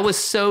 And I was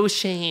so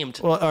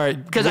shamed. Well, all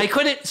right. Because I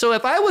couldn't. So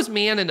if I was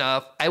man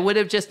enough, I would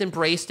have just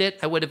embraced it.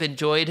 I would have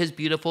enjoyed his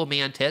beautiful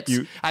man tits.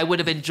 I would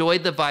have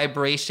enjoyed the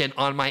vibration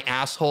on my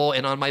asshole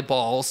and on my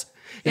balls.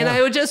 And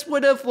I would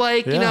have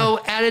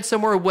added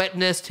some more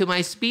wetness to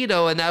my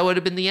Speedo, and that would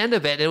have been the end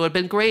of it. It would have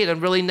been great, a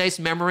really nice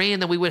memory.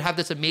 And then we would have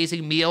this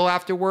amazing meal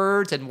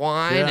afterwards and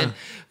wine, and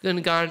then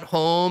gone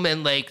home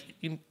and like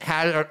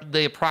had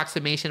the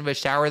approximation of a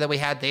shower that we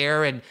had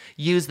there, and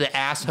used the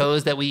ass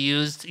hose that we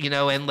used,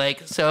 and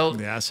like, so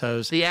the ass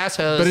hose.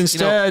 But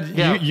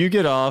instead, you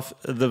get off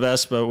the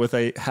Vespa with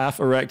a half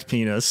erect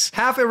penis.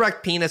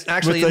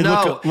 Actually, with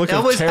no. Look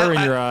of terror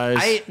in your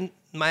eyes.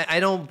 I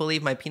don't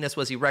believe my penis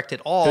was erect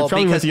at all. It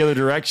probably went the other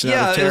direction.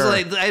 Yeah, it was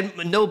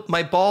like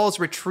my balls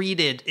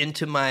retreated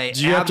into my abdomen.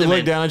 Did you have to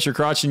look down at your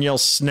crotch and yell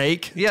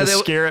 "snake" to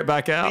scare it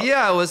back out?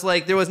 Yeah, it was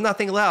like there was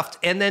nothing left.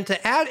 And then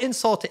to add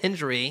insult to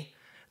injury,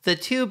 the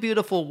two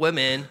beautiful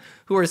women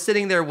who are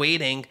sitting there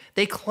waiting,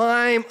 they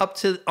climb up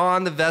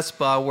on the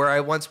Vespa where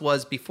I once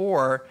was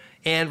before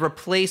and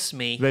replace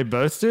me. They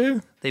both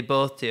do? They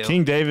both do.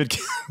 King David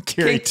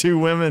carried two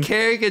women.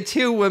 Carried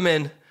two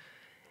women.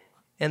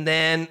 And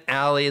then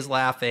Allie is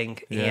laughing,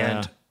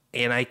 and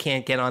I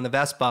can't get on the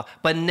Vespa.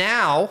 But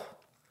now,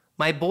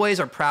 my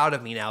boys are proud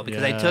of me now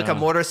because I took a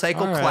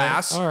motorcycle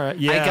class. All right.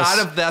 Yes. I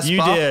got a Vespa.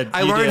 You did.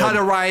 I learned how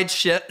to ride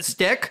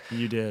stick.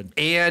 You did.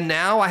 And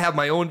now I have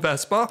my own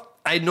Vespa.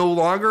 I no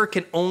longer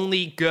can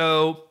only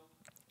go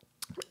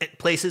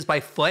places by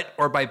foot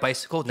or by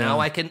bicycle. Now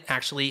I can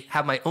actually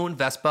have my own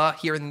Vespa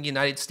here in the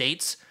United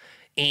States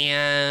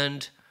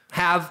and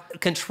have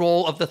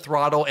control of the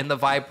throttle and the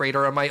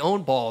vibrator on my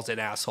own balls and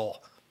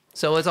asshole.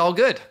 So it's all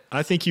good.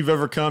 I think you've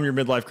overcome your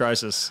midlife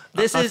crisis.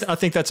 I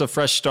think that's a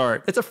fresh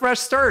start. It's a fresh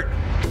start.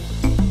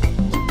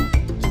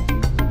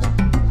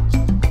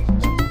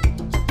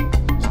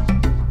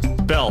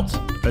 Belt,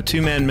 a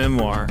two-man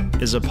memoir,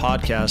 is a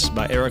podcast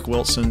by Eric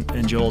Wilson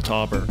and Joel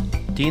Tauber.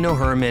 Dino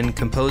Herman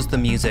composed the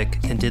music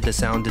and did the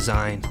sound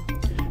design.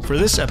 For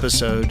this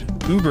episode,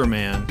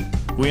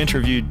 Uberman, we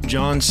interviewed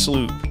John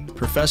Sloop,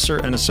 Professor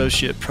and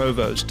Associate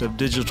Provost of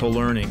Digital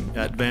Learning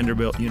at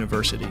Vanderbilt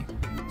University.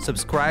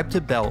 Subscribe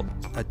to Belt,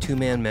 a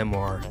two-man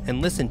memoir,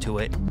 and listen to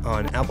it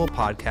on Apple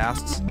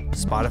Podcasts,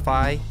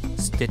 Spotify,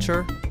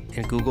 Stitcher,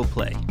 and Google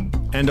Play.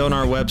 And on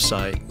our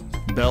website,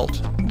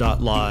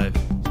 belt.live.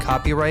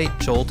 Copyright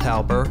Joel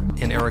Tauber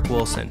and Eric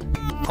Wilson.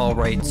 All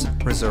rights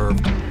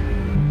reserved.